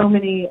have so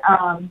many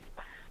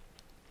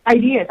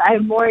ideas. I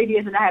have more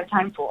ideas than I have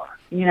time for,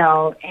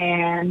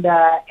 and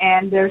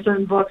there are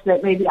certain books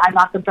that maybe I'm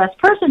not the best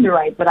person to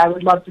write, but I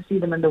would love to see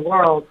them in the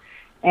world.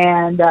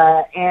 And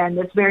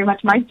it's very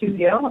much my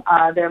studio.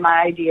 They're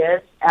my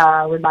ideas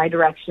with my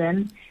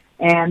direction.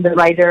 And the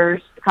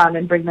writers come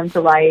and bring them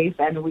to life,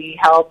 and we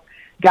help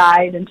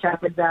guide and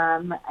shepherd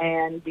them.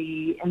 And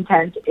the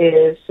intent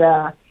is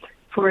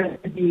for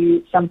it to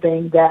be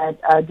something that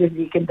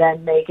Disney can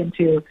then make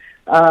into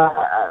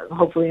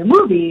hopefully a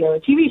movie or a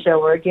TV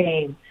show or a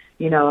game,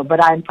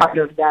 But I'm part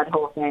of that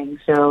whole thing,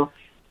 so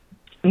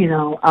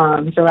so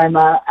I'm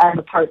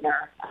a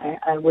partner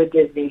with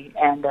Disney,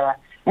 and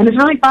it's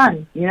really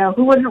fun.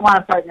 Who wouldn't want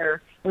to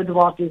partner with the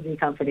Walt Disney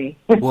Company?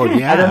 Well,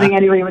 yeah. I don't think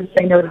anybody would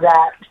say no to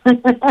that.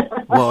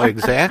 Well,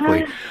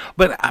 exactly.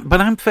 But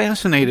I'm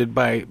fascinated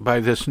by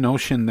this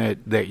notion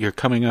that you're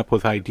coming up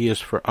with ideas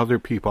for other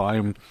people.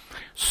 I'm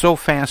so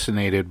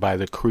fascinated by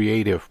the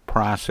creative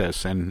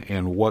process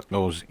and what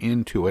goes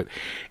into it.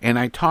 And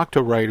I talk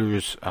to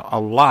writers a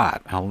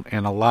lot,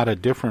 and a lot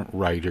of different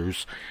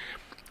writers,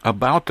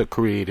 about the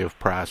creative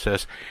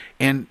process.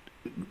 And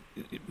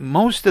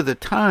most of the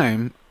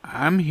time,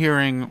 I'm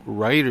hearing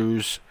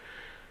writers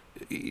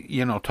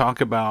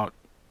talk about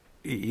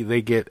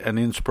they get an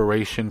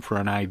inspiration for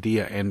an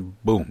idea, and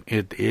boom,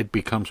 it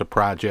becomes a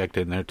project,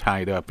 and they're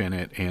tied up in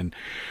it. And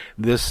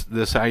this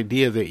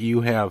idea that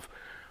you have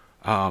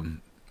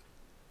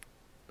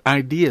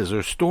ideas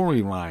or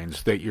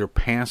storylines that you're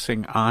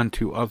passing on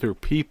to other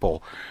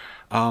people,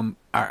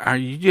 are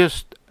you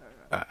just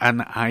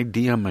an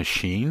idea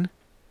machine?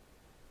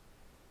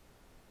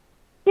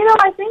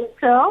 I think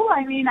so.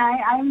 I mean,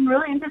 I'm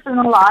really interested in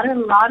a lot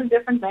of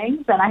different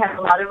things, and I have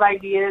a lot of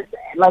ideas.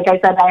 Like I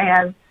said, I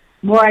have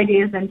more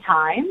ideas than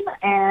time,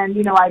 and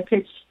I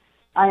pitched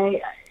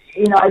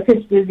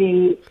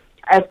Disney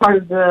as part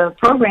of the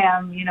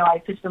program. I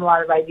pitched them a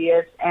lot of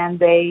ideas, and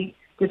they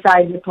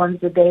decide which ones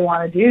that they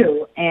want to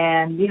do.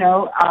 And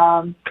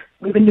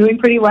we've been doing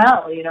pretty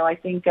well. I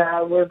think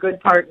we're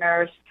good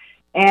partners,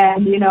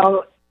 and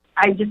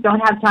I just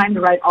don't have time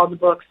to write all the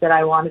books that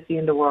I want to see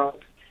in the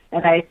world.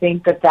 And I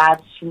think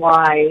that's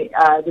why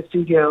the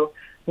studio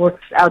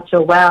works out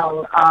so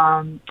well.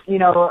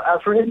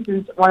 For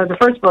instance, one of the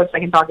first books I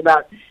can talk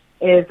about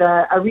is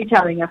a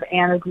retelling of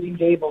Anne of Green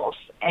Gables,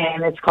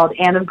 and it's called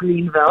Anne of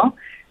Greenville,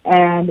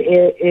 and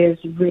it is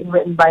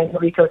written by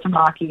Noriko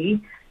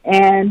Tamaki.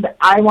 And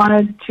I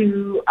wanted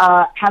to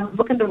have a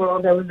book in the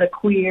world that was a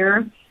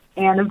queer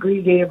Anne of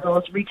Green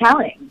Gables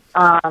retelling.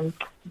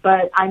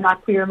 But I'm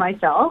not queer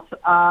myself,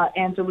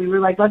 and so we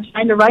were like, let's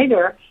find a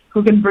writer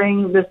who can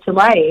bring this to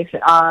life.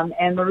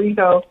 And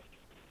Noriko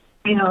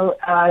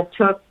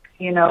took,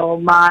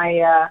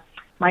 my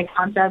my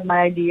concept,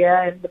 my idea,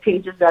 and the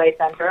pages that I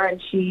sent her,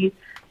 and she,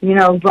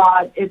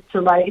 brought it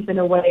to life in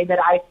a way that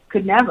I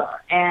could never.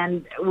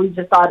 And we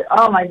just thought,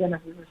 oh my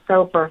goodness, this is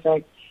so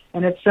perfect,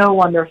 and it's so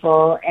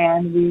wonderful,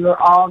 and we were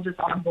all just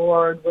on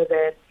board with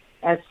it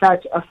as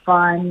such a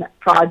fun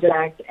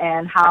project,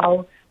 and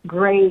how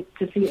great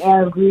to see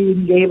Anne of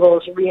Green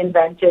Gables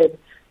reinvented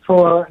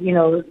for,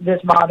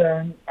 this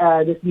modern,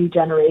 this new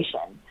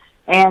generation.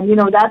 And,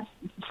 that's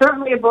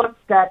certainly a book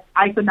that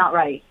I could not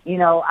write.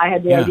 I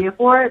had the idea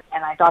for it,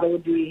 and I thought it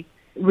would be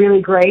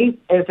really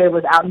great if it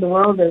was out in the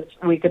world, if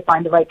we could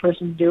find the right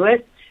person to do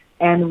it.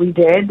 And we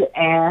did,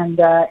 and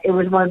it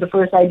was one of the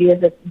first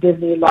ideas that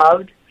Disney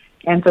loved.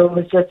 And so it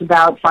was just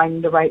about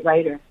finding the right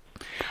writer.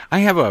 I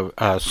have a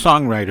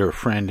songwriter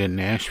friend in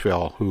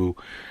Nashville who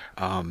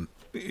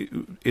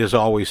is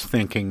always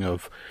thinking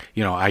of,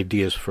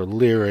 ideas for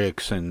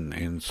lyrics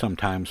and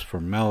sometimes for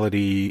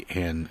melody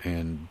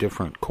and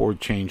different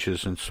chord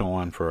changes and so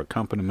on for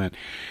accompaniment.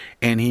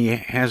 And he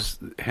has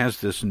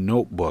this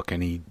notebook,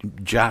 and he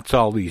jots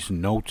all these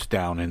notes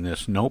down in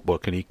this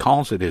notebook, and he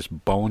calls it his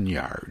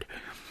boneyard.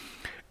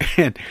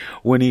 And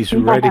when he's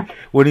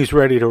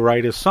ready to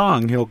write a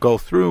song, he'll go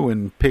through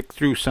and pick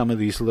through some of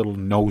these little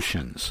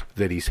notions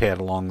that he's had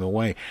along the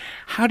way.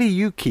 How do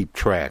you keep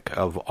track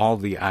of all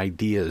the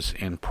ideas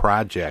and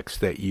projects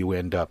that you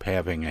end up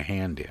having a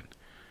hand in?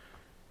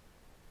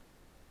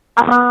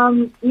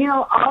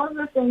 All of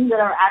the things that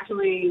are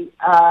actually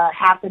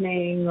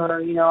happening,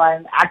 or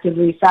I'm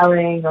actively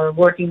selling or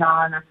working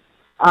on,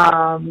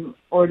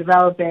 or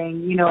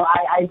developing.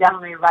 I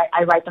definitely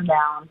write them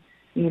down.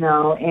 I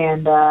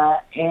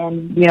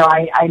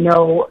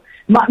know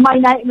my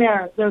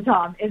nightmare, though,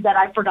 Tom, is that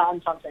I've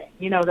forgotten something.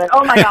 That,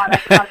 oh my God,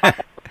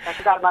 I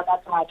forgot about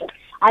that project.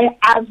 I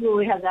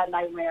absolutely have that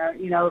nightmare,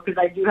 because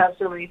I do have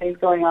so many things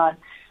going on.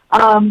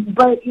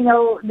 But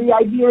the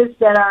ideas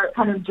that are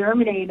kind of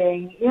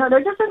germinating,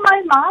 they're just in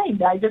my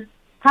mind. I just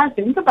kind of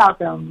think about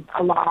them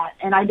a lot,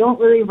 and I don't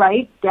really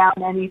write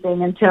down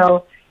anything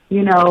until,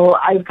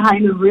 I've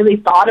kind of really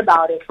thought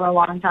about it for a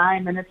long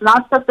time. And it's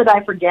not stuff that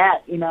I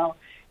forget,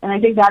 And I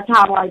think that's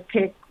how I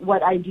pick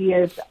what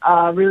ideas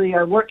really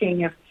are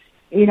working. If,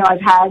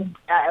 I've had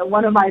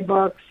one of my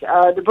books,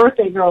 The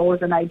Birthday Girl,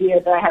 was an idea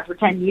that I had for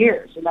 10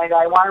 years. And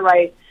I want to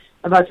write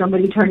about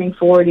somebody turning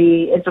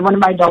 40. It's one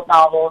of my adult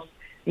novels,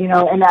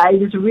 and I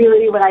just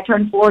really, when I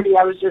turned 40,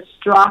 I was just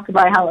struck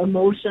by how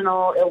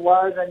emotional it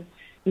was, and,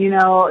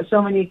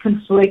 so many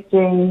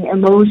conflicting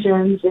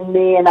emotions in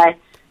me. And I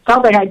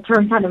felt like I'd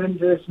turned kind of into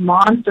this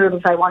monster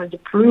because I wanted to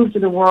prove to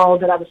the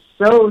world that I was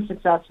so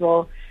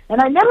successful. And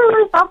I never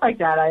really felt like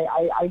that.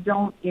 I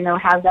don't,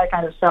 have that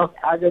kind of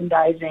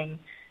self-aggrandizing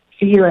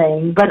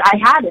feeling. But I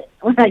had it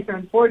when I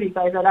turned 40.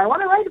 So I said, I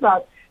want to write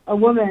about a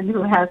woman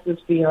who has this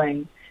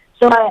feeling.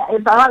 So I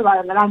thought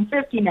about it, and I'm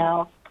 50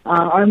 now,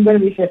 or I'm going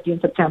to be 50 in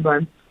September.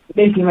 I'm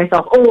making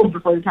myself old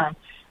before the time.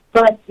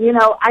 But,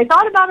 I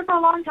thought about it for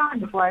a long time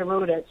before I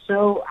wrote it.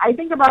 So I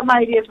think about my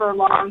ideas for a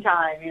long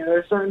time. There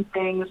are certain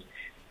things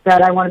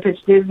that I want to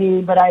pitch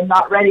Disney, but I'm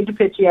not ready to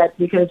pitch yet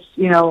because,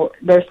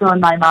 they're still in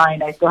my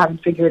mind. I still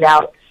haven't figured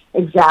out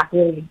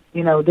exactly,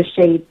 the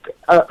shape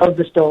of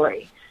the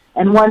story.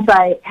 And once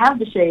I have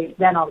the shape,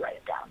 then I'll write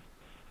it down.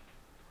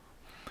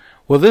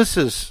 Well, this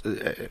is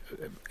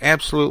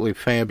absolutely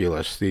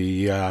fabulous.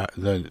 The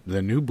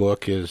new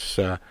book is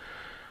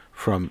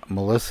from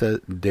Melissa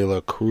De La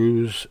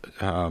Cruz,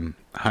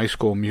 High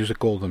School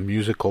Musical,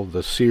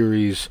 the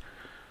series,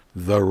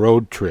 The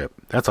Road Trip.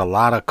 That's a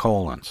lot of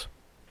colons.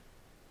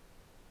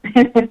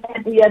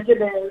 Yes,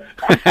 it is.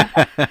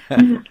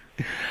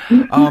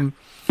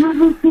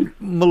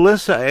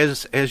 Melissa,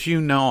 as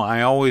you know,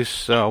 I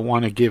always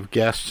want to give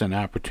guests an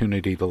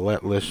opportunity to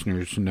let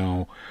listeners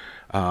know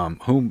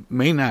who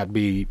may not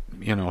be,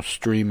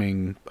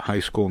 streaming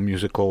High School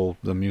Musical,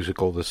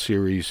 the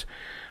series,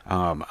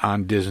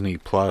 on Disney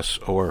Plus,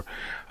 or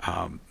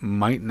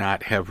might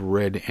not have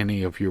read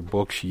any of your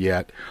books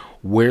yet,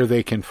 where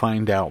they can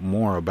find out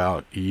more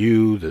about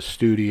you, the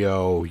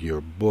studio,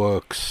 your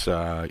books,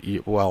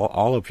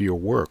 all of your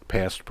work,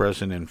 past,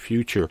 present, and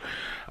future.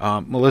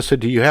 Melissa,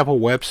 do you have a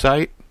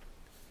website?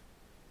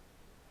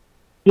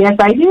 Yes,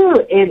 I do.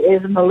 It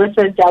is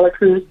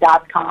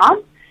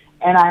melissadelacruz.com,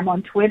 and I'm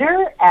on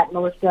Twitter at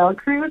Melissa De La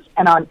Cruz,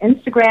 and on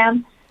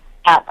Instagram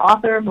at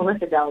author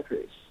Melissa De La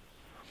Cruz.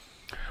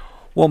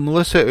 Well,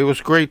 Melissa, it was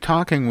great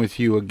talking with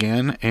you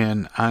again,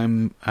 and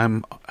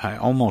I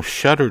almost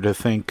shudder to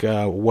think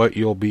what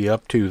you'll be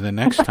up to the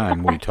next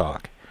time we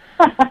talk.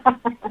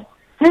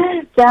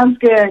 Sounds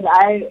good.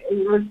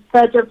 It was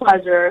such a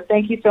pleasure.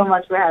 Thank you so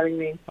much for having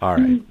me. All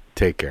right.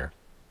 Take care.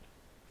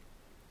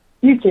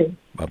 You too.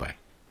 Bye-bye.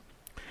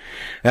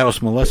 That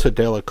was Melissa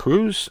De La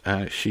Cruz.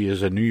 She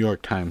is a New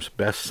York Times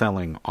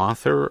best-selling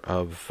author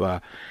of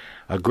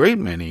a great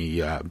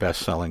many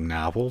best-selling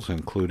novels,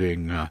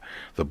 including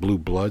the Blue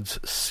Bloods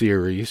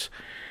series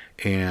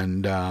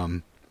and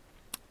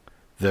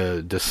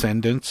the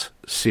Descendants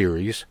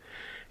series.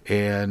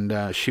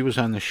 And she was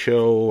on the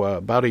show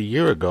about a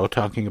year ago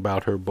talking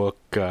about her book,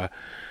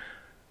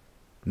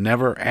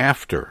 Never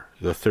After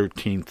the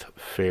 13th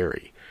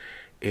Fairy.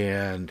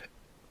 And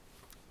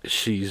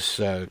she's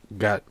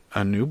got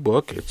a new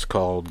book. It's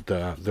called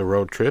The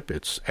Road Trip.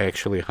 It's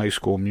actually a high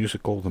school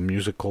musical,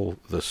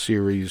 the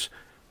series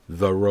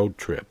The Road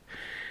Trip.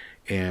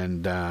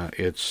 And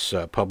it's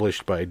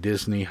published by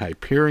Disney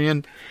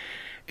Hyperion.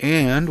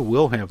 And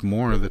we'll have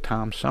more of the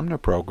Tom Sumner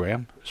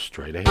program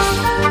straight ahead.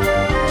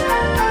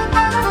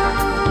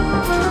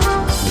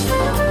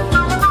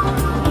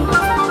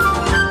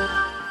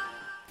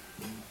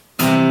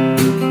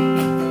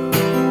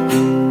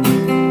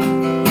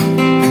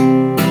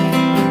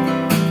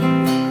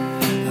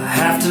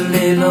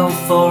 Lay low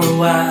for a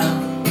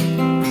while,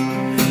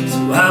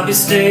 so I'll be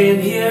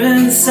staying here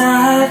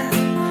inside.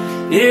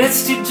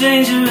 It's too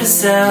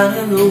dangerous out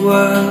in the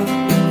world.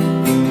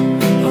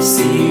 I'll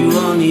see you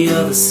on the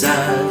other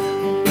side.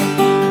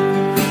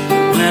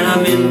 When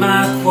I'm in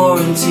my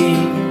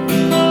quarantine,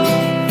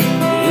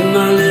 in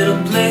my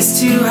little place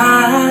to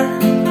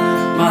hide,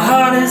 my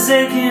heart is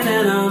aching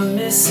and I'm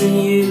missing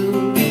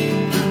you.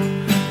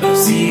 I'll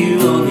see you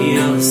on the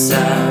other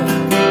side.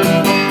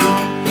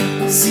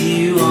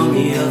 See you on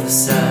the other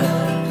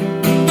side.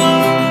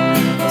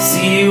 I'll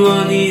see you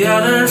on the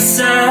other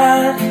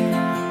side.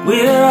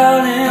 We're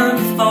all in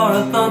for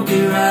a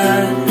bumpy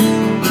ride.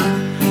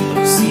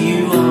 I'll see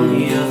you on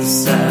the other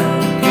side.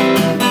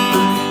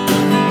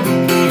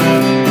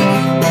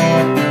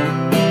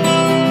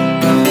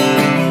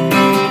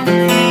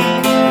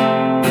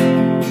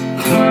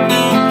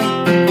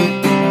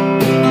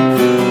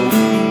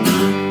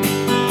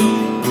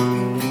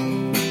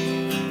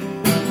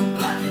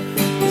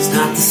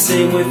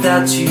 Sing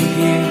without you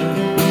here.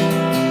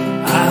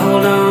 I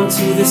hold on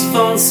to this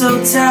phone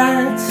so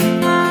tight,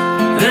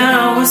 and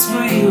I'll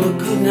whisper you a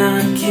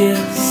goodnight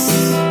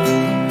kiss.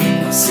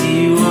 I'll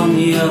see you on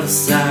the other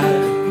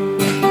side.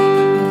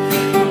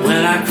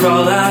 When I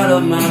crawl out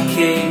of my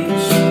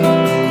cage,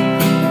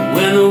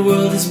 when the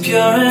world is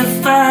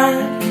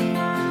purified,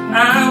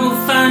 I will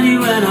find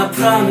you and I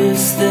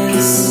promise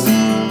this.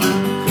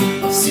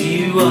 I'll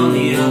see you on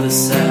the other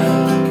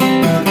side.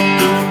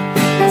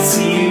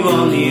 See you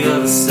on the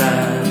other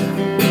side.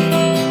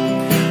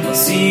 I'll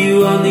see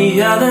you on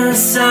the other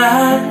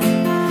side,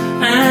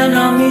 and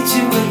I'll meet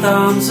you with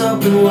arms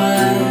open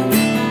wide.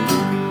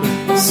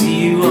 I'll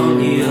see you on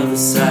the other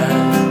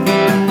side.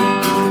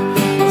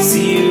 I'll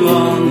see you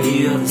on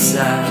the other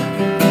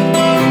side.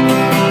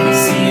 I'll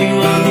see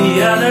you on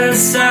the other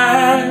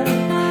side,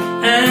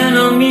 and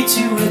I'll meet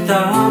you with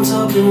arms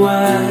open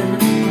wide.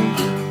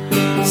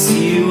 I'll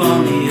see you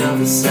on the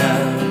other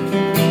side.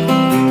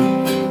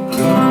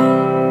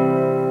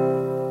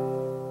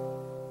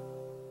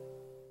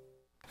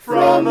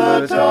 From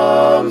the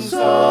Tom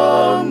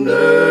Sumner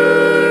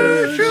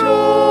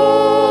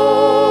Show.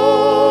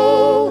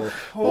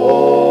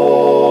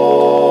 Oh,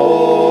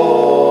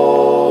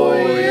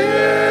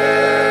 yeah.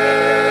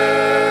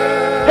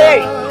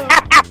 Hey,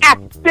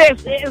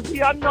 this is the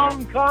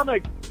Unknown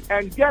Comic.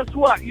 And guess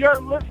what? You're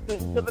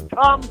listening to the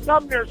Tom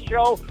Sumner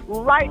Show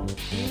right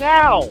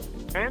now.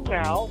 And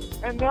now,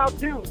 and now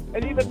too,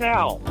 and even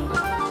now.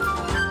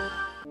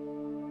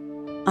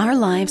 Our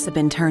lives have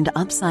been turned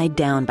upside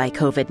down by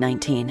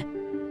COVID-19.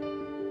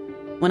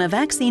 When a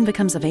vaccine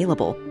becomes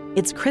available,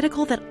 it's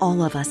critical that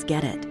all of us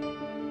get it.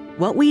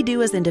 What we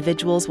do as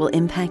individuals will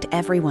impact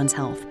everyone's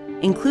health,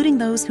 including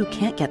those who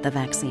can't get the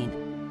vaccine.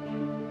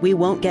 We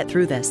won't get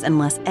through this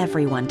unless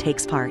everyone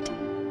takes part.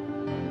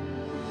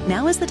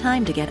 Now is the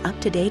time to get up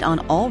to date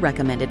on all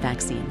recommended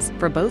vaccines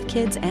for both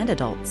kids and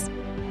adults.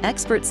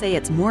 Experts say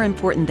it's more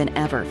important than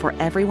ever for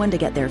everyone to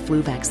get their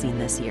flu vaccine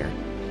this year.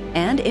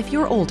 And if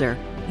you're older,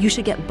 you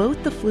should get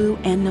both the flu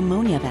and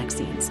pneumonia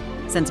vaccines,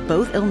 since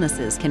both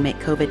illnesses can make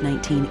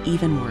COVID-19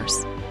 even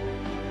worse.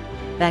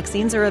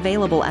 Vaccines are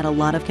available at a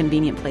lot of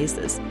convenient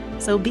places,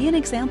 so be an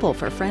example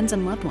for friends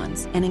and loved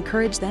ones and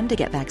encourage them to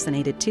get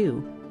vaccinated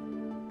too.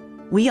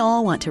 We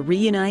all want to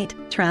reunite,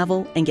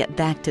 travel, and get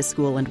back to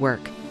school and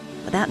work.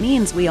 But that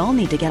means we all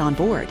need to get on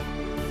board.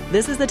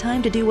 This is the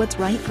time to do what's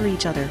right for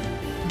each other.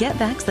 Get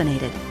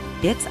vaccinated.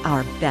 It's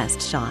our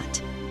best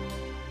shot.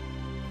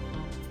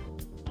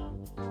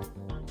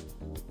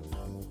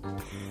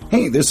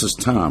 Hey, this is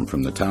Tom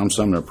from the Tom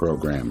Sumner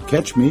Program.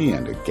 Catch me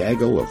and a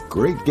gaggle of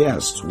great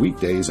guests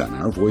weekdays on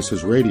Our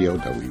Voices Radio,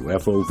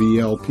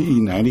 WFOVLP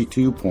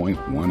 92.1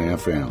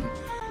 FM.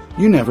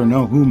 You never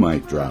know who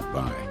might drop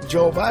by.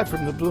 Joe By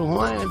from the Blue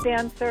Hawaiian.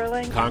 Dan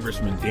Sterling.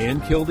 Congressman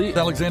Dan Kildee.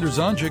 Alexander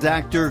Zonjic.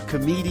 Actor,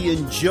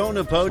 comedian Joe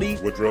Napodi.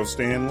 Woodrow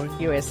Stanley.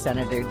 U.S.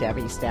 Senator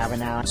Debbie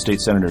Stabenow.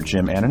 State Senator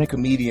Jim Ananick.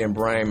 Comedian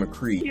Brian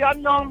McCree. The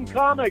Unknown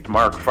Comic.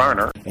 Mark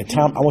Farner. And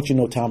Tom, I want you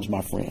to know Tom's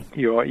my friend.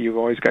 You've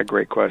always got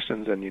great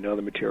questions, and you know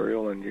the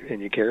material, and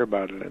you care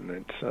about it,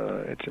 and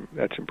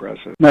that's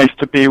impressive. Nice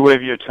to be with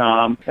you,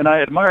 Tom. And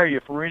I admire you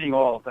for reading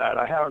all of that.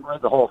 I haven't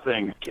read the whole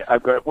thing. I'm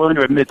willing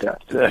to admit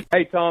that.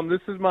 Hey, Tom, this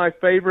is my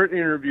favorite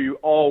interview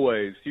always.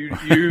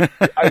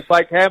 It's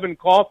like having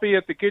coffee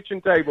at the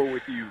kitchen table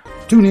with you.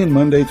 Tune in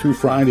Monday through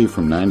Friday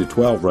from 9 to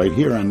 12 right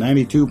here on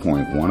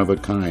 92.1 of a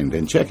kind,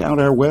 and check out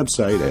our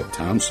website at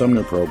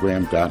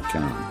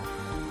TomSumnerProgram.com.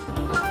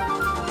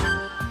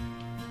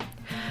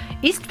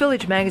 East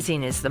Village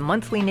Magazine is the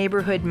monthly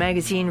neighborhood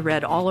magazine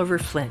read all over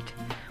Flint.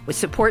 With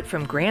support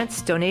from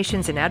grants,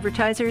 donations, and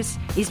advertisers,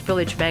 East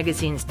Village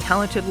Magazine's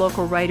talented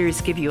local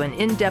writers give you an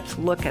in-depth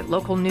look at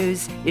local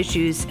news,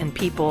 issues, and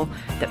people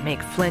that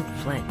make Flint,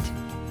 Flint.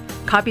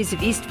 Copies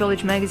of East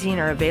Village Magazine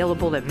are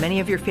available at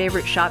many of your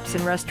favorite shops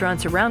and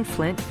restaurants around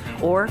Flint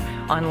or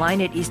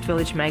online at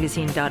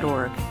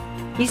eastvillagemagazine.org.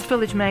 East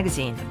Village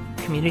Magazine,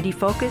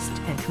 community-focused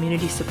and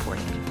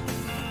community-supported.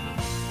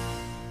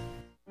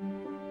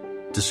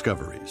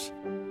 Discoveries.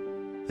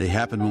 They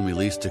happen when we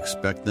least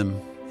expect them,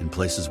 in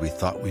places we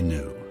thought we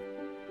knew.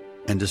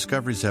 And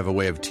discoveries have a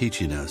way of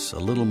teaching us a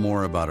little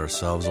more about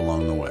ourselves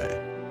along the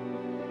way.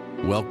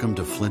 Welcome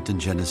to Flint and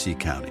Genesee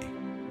County,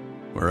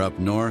 where up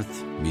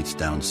north meets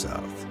down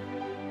south.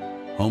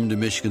 Home to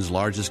Michigan's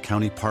largest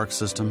county park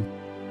system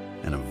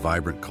and a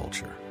vibrant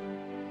culture.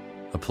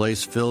 A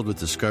place filled with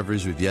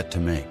discoveries we've yet to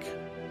make,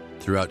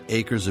 throughout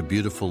acres of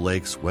beautiful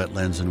lakes,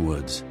 wetlands, and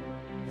woods,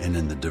 and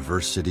in the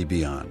diverse city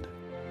beyond.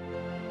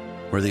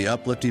 Where the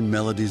uplifting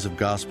melodies of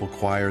gospel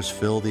choirs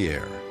fill the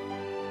air,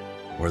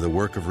 where the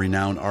work of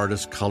renowned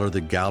artists color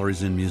the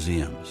galleries and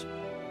museums,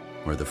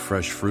 where the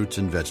fresh fruits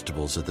and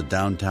vegetables at the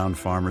downtown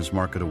farmers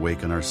market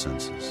awaken our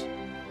senses,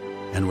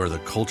 and where the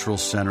cultural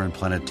center and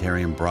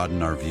planetarium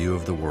broaden our view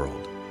of the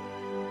world.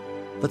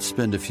 Let's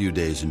spend a few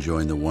days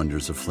enjoying the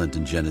wonders of Flint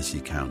and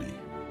Genesee County,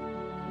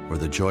 where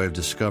the joy of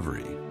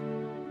discovery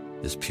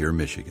is pure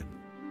Michigan.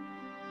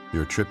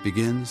 Your trip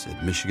begins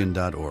at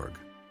michigan.org.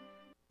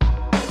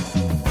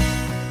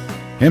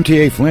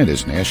 MTA Flint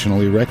is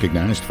nationally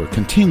recognized for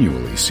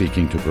continually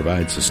seeking to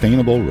provide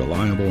sustainable,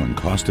 reliable, and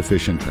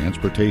cost-efficient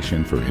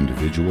transportation for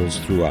individuals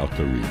throughout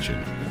the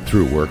region.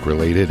 Through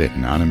work-related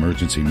and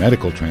non-emergency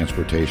medical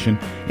transportation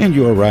and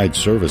Your Ride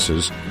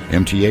services,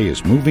 MTA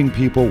is moving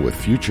people with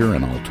future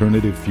and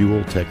alternative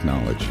fuel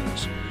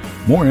technologies.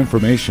 More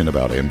information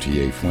about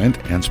MTA Flint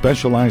and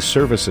specialized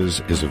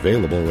services is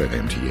available at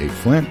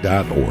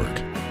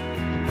mtaflint.org.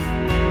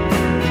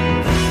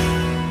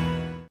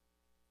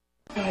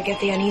 I get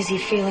the uneasy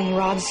feeling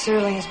Rod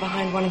Serling is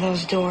behind one of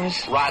those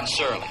doors. Rod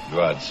Serling.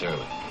 Rod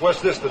Serling.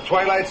 What's this, the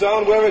Twilight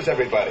Zone? Where is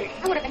everybody?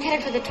 I would have been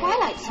headed for the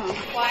Twilight Zone.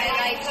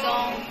 Twilight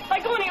Zone? If I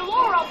go any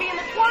lower, I'll be in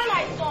the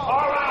Twilight Zone.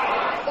 All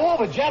right. Oh,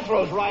 but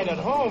Jethro's right at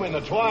home in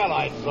the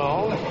Twilight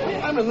Zone.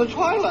 I'm in the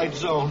Twilight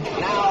Zone.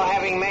 Now,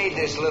 having made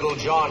this little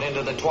jaunt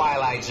into the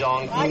Twilight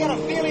Zone, I got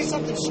a feeling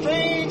something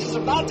strange is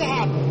about to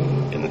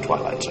happen. In the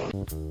Twilight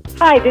Zone.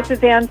 Hi, this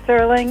is Ann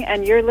Serling,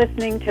 and you're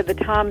listening to the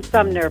Tom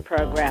Sumner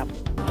Program.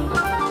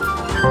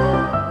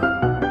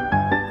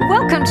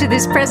 Welcome to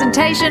this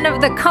presentation of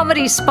the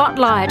Comedy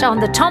Spotlight on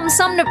the Tom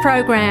Sumner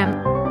Program.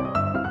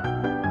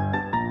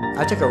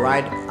 I took a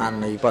ride on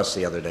the bus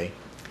the other day,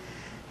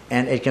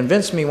 and it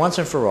convinced me once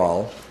and for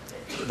all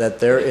that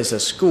there is a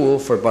school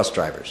for bus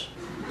drivers.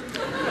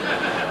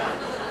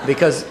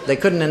 Because they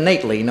couldn't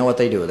innately know what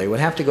they do. They would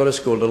have to go to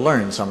school to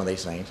learn some of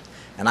these things,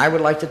 and I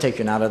would like to take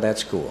you now to that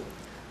school.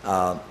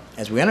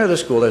 As we enter the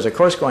school, there's a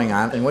course going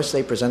on in which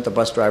they present the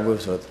bus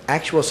drivers with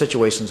actual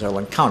situations they'll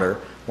encounter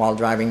while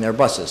driving their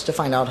buses to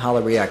find out how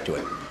they react to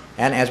it.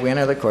 And as we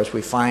enter the course,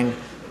 we find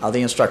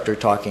the instructor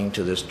talking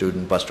to the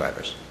student bus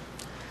drivers.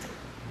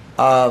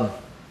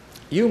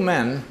 You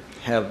men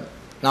have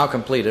now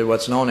completed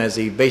what's known as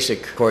the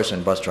basic course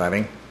in bus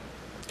driving.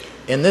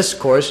 In this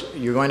course,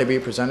 you're going to be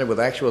presented with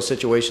actual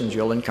situations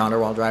you'll encounter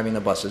while driving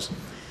the buses.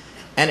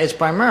 And it's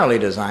primarily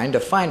designed to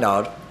find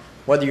out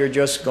whether you're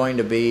just going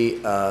to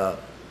be,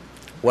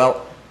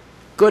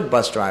 good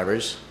bus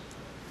drivers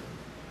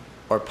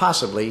or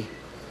possibly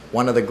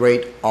one of the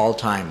great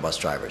all-time bus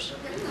drivers.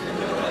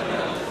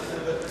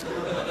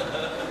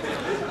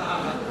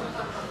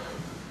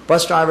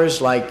 Bus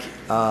drivers like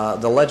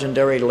the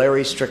legendary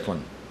Larry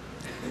Strickland,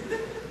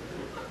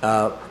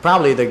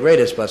 probably the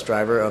greatest bus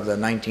driver of the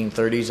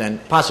 1930s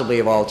and possibly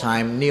of all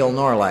time, Neil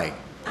Norlag.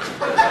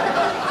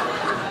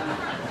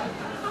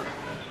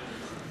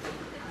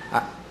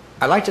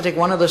 I'd like to take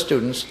one of the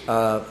students,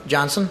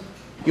 Johnson.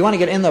 You want to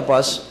get in the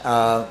bus,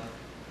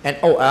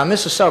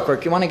 Mrs.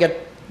 Selkirk, you want to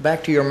get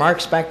back to your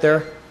marks back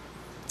there?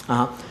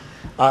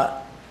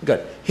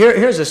 Good.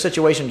 Here's the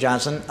situation,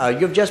 Johnson.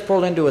 You've just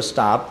pulled into a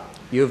stop.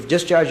 You've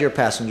discharged your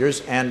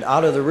passengers, and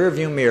out of the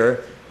rearview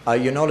mirror,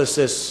 you notice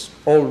this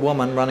old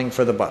woman running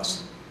for the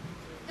bus.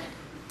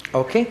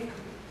 Okay.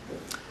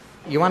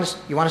 You want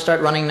to start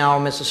running now,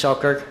 Mrs.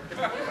 Selkirk?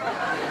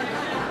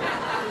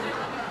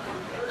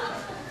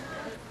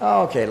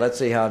 Okay. Let's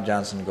see how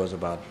Johnson goes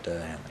about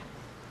handling.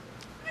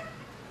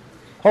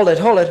 Hold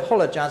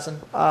it, Johnson.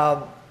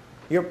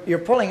 You're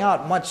pulling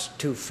out much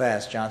too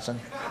fast, Johnson.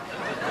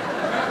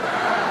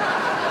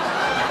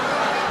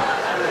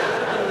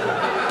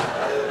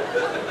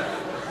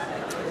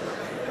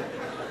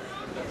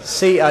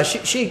 See,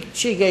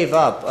 she gave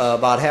up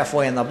about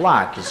halfway in the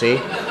block, you see.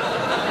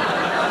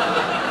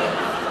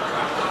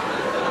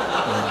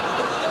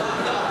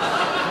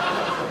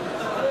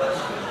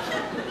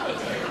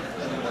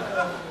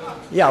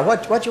 Yeah,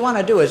 what you want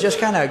to do is just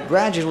kind of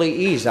gradually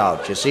ease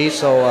out, you see,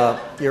 so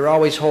you're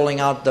always holding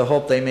out the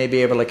hope they may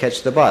be able to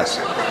catch the bus.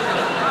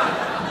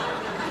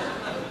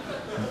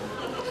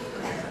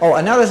 Oh,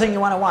 another thing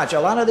you want to watch. A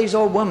lot of these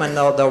old women,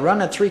 they'll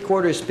run at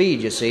 3/4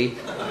 speed, you see.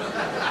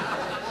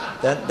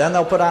 Then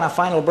they'll put on a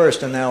final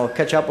burst and they'll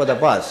catch up with a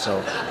bus.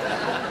 So,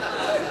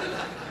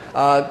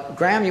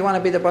 Graham, you want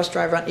to be the bus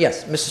driver?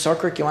 Yes. Mrs.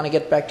 Selkirk, you want to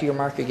get back to your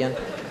mark again?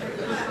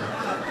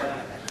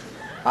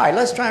 All right,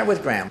 let's try it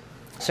with Graham.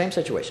 Same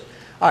situation.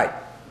 All right.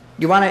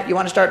 You want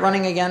to start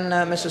running again,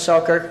 Mrs.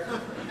 Selkirk?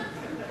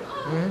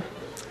 Mm-hmm.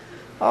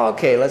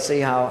 Okay, let's see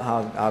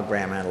how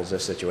Graham handles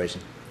this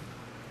situation.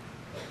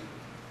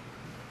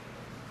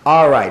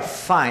 All right,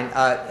 fine.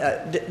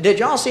 Did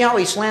y'all see how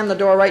he slammed the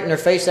door right in her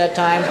face that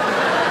time?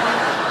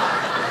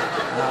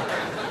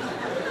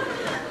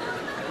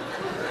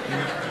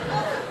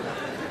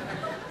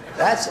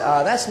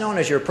 That's known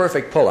as your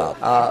perfect pullout.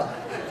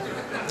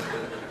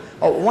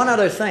 Oh, one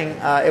other thing.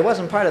 It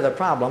wasn't part of the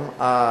problem,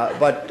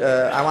 but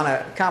I want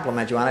to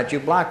compliment you on it. You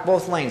blocked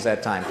both lanes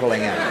that time,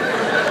 pulling in.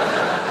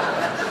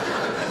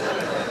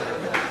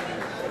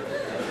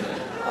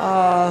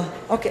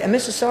 Okay, and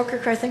Mrs.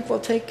 Selkirk, I think we'll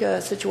take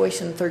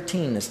situation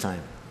 13 this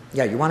time.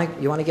 Yeah, you want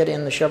to get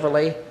in the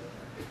Chevrolet?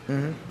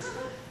 Mm-hmm.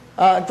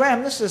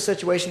 Graham, this is a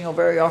situation you'll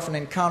very often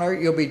encounter.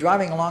 You'll be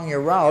driving along your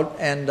route,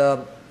 and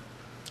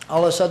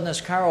all of a sudden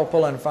this car will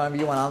pull in front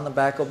of you, and on the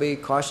back will be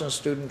caution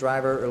student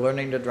driver or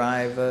learning to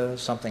drive,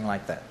 something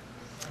like that.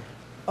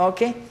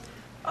 Okay?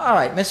 All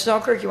right, Mrs.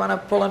 Selkirk, you want to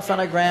pull in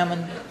front of Graham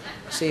and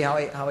see how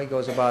he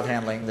goes about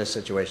handling this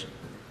situation?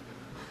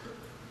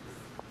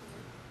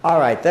 All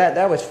right,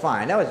 that was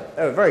fine. That was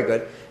very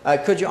good.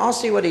 Could you all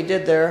see what he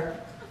did there?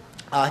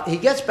 He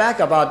gets back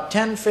about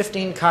 10,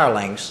 15 car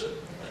lengths,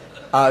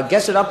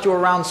 gets it up to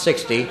around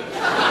 60.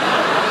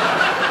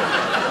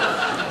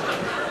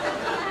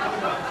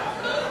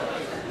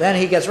 Then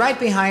he gets right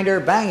behind her,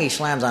 bang, he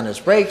slams on his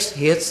brakes,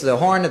 he hits the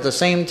horn at the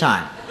same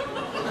time.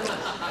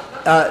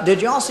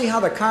 Did you all see how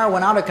the car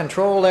went out of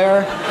control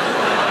there?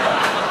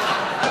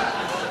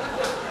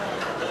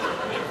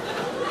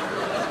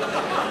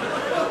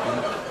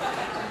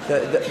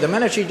 The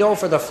minute she dove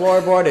for the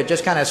floorboard, it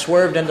just kind of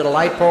swerved into the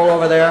light pole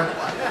over there.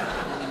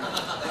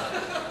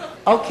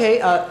 Okay,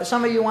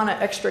 some of you want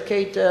to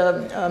extricate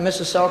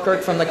Mrs.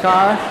 Selkirk from the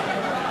car?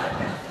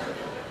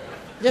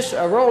 Just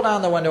roll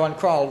down the window and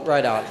crawl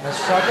right out,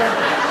 Mrs.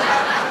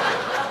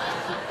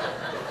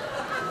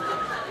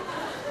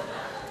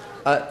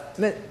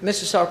 Selkirk.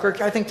 Mrs.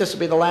 Selkirk, I think this will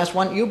be the last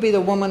one. You be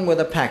the woman with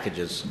the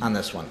packages on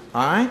this one,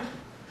 all right?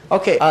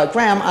 Okay,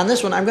 Graham, on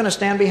this one, I'm going to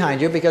stand behind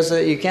you because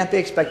you can't be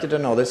expected to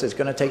know this. It's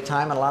going to take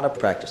time and a lot of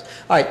practice.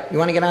 All right, you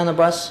want to get on the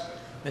bus,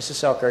 Mrs.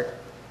 Selkirk?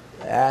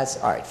 That's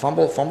all right.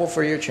 Fumble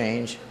for your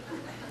change.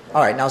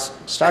 All right, now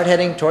start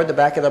heading toward the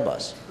back of the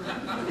bus.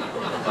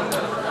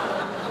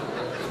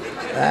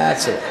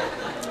 That's it.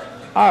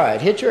 All right,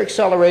 hit your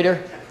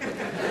accelerator.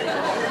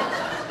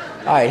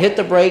 All right, hit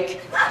the brake.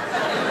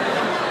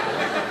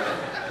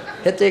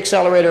 Hit the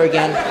accelerator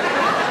again.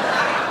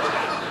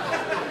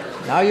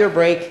 Now your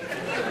brake.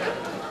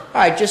 All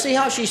right, did you see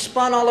how she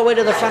spun all the way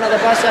to the front of the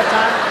bus that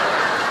time?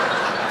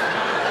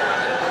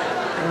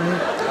 Mm-hmm.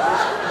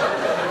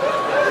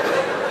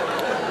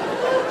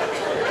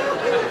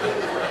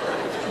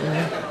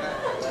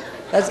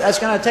 That's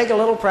going to take a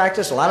little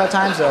practice. A lot of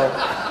times they'll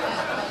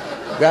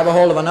grab a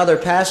hold of another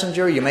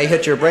passenger. You may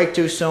hit your brake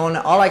too soon.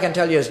 All I can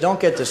tell you is don't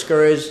get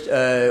discouraged.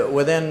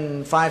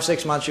 Within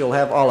 5-6 months, you'll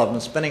have all of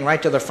them spinning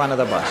right to the front of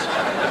the bus.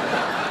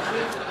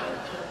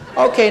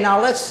 Okay, now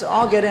let's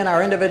all get in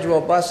our individual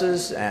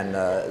buses and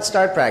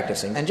start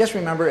practicing. And just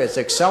remember, it's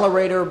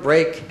accelerator,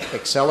 brake,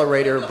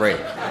 accelerator,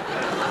 brake.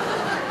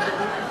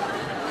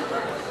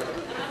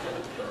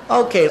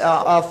 Okay,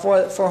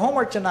 for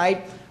homework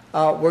tonight,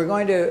 we're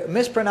going to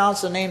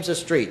mispronounce the names of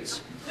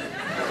streets.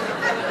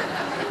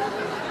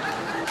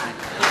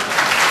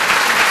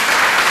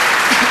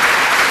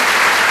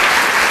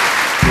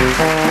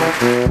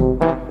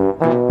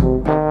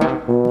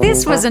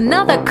 This was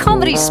another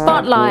Comedy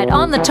Spotlight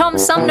on the Tom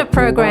Sumner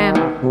Program.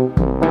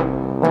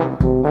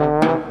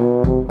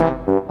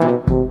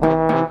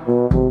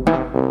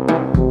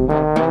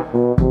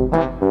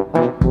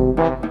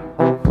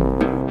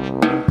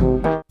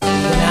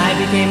 When I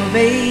became of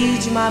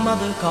age, my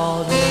mother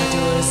called me to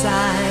her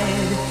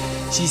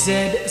side. She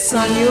said,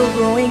 son, you're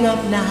growing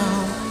up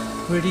now.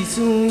 Pretty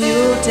soon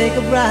you'll take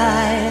a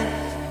bride.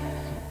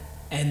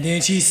 And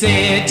then she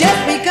said,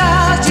 just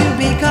because you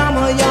become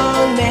a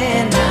young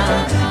man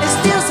now, there's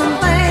still some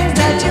things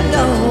that you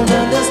don't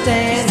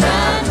understand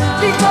now.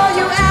 Before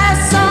you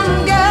ask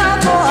some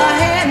girl for a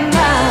hand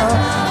now,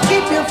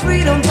 keep your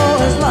freedom for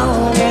as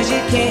long as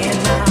you can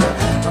now.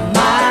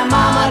 My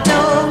mama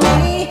told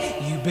me,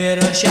 you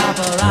better shop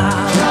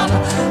around.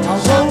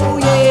 Oh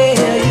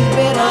yeah, you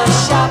better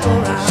shop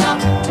around.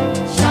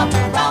 Shop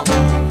around.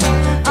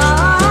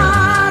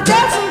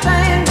 There's some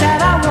things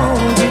that I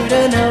want you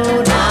to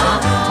know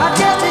now.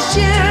 Just as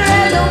sure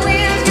as the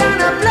wind's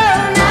gonna blow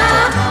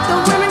now, the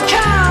women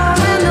come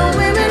and the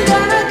women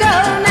gonna go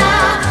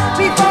now.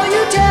 Before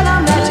you tell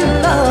them that you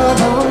love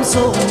them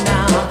so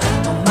now.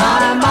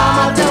 My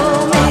mama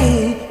told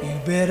me, you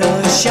better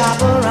shop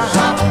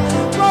around.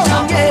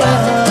 Oh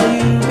yeah,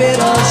 you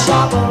better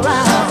shop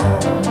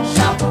around.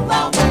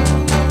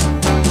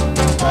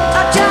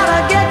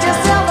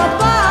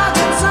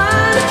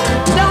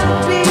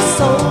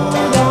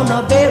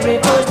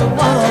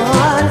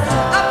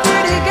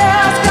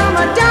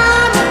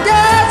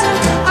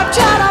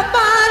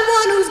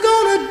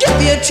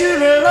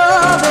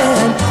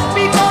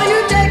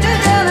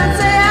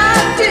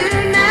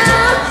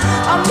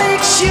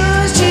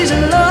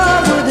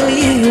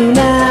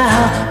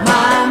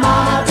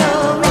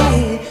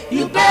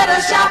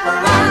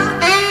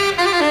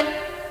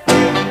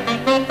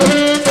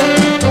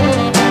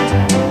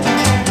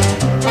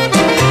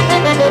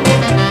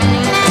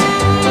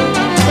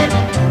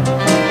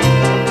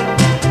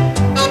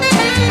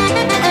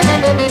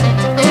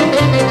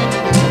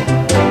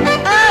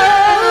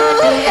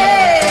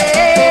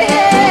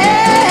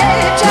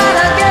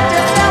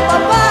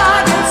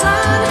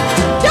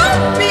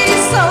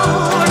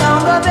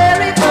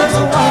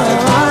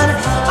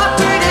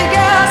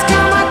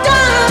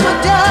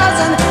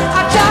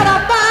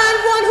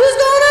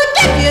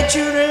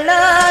 true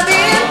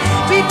loving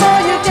before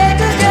you take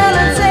a girl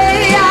and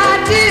say I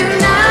do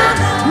now.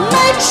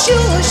 Make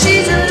sure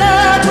she's in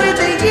love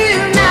with you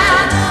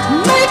now.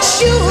 Make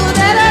sure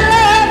that her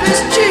love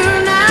is true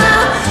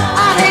now.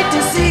 I hate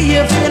to see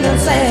you feeling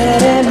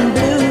sad and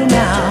blue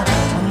now.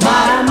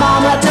 My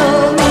mama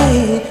told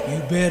me you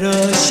better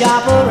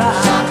shop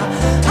around.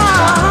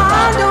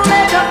 Don't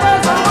let the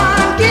first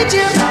one get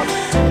you.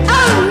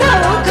 Oh no,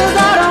 'cause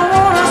I don't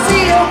wanna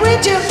see you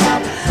with you.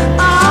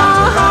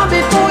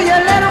 Before you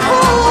let her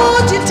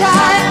hold you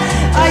tight.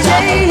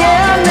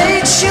 Yeah,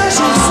 make sure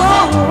she's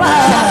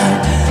alright.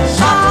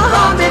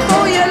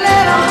 Before you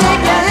let her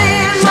take your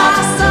hand, my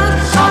son.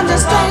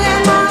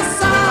 Understand, my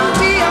son.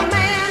 Be a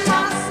man,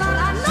 my son.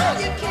 I know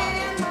you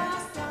can, my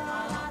son.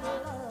 I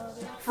love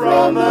you.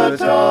 From the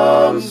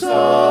Tom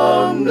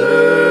Sumner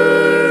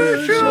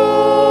Show.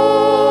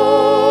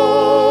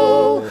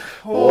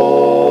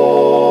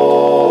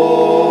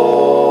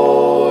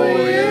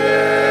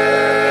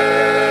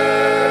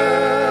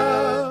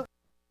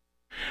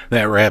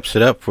 That wraps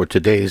it up for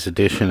today's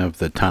edition of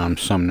the Tom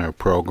Sumner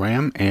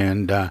program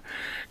and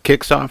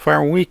kicks off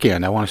our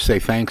weekend. I want to say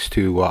thanks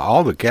to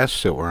all the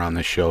guests that were on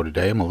the show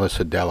today.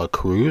 Melissa De La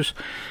Cruz,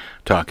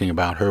 talking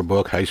about her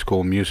book, High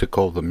School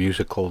Musical,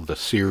 the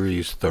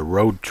series, The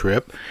Road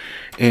Trip.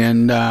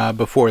 And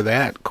before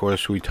that, of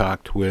course, we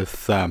talked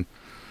with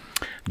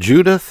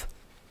Judith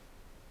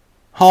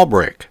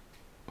Hallbrake,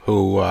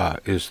 who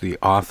is the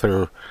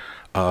author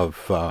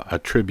of a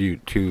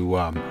tribute to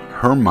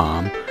her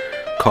mom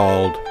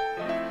called,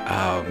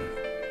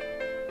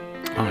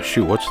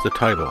 what's the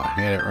title? I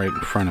had it right in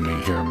front of me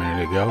here a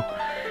minute ago.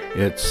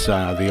 It's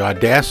The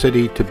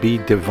Audacity to Be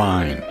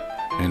Divine,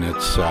 and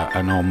it's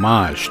an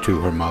homage to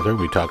her mother.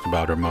 We talked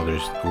about her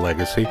mother's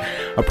legacy,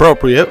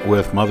 appropriate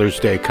with Mother's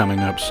Day coming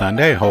up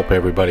Sunday. I hope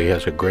everybody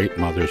has a great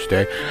Mother's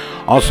Day.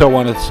 Also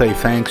wanted to say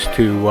thanks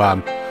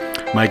to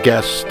my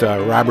guest,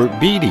 Robert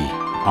Beatty,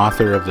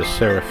 author of the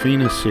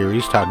Serafina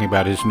series, talking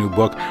about his new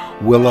book,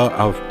 Willa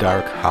of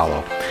Dark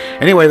Hollow.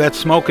 Anyway, that's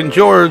Smokin'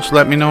 George.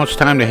 Let me know it's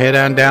time to head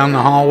on down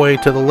the hallway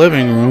to the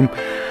living room.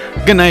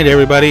 Good night,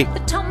 everybody. The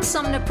Tom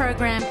Sumner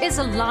program is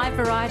a live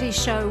variety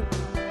show.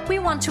 We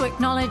want to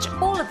acknowledge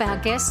all of our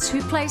guests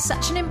who play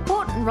such an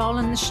important role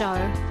in the show,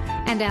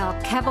 and our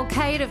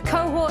cavalcade of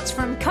cohorts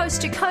from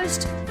coast to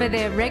coast for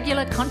their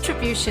regular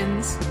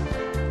contributions.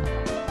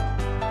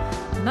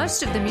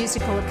 Most of the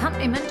musical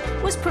accompaniment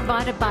was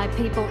provided by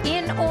people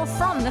in or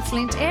from the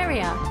Flint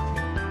area.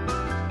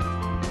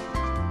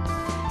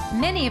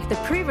 Many of the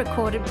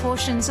pre-recorded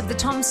portions of the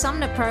Tom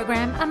Sumner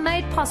program are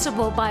made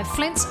possible by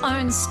Flint's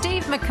own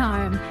Steve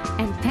McComb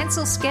and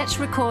Pencil Sketch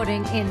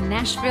Recording in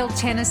Nashville,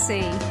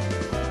 Tennessee.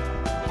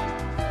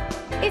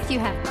 If you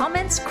have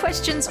comments,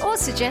 questions, or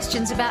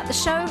suggestions about the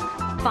show,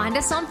 find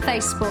us on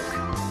Facebook.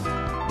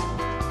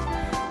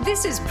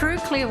 This is Prue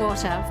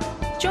Clearwater.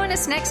 Join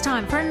us next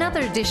time for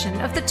another edition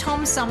of the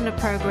Tom Sumner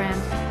program,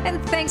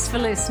 and thanks for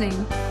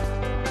listening.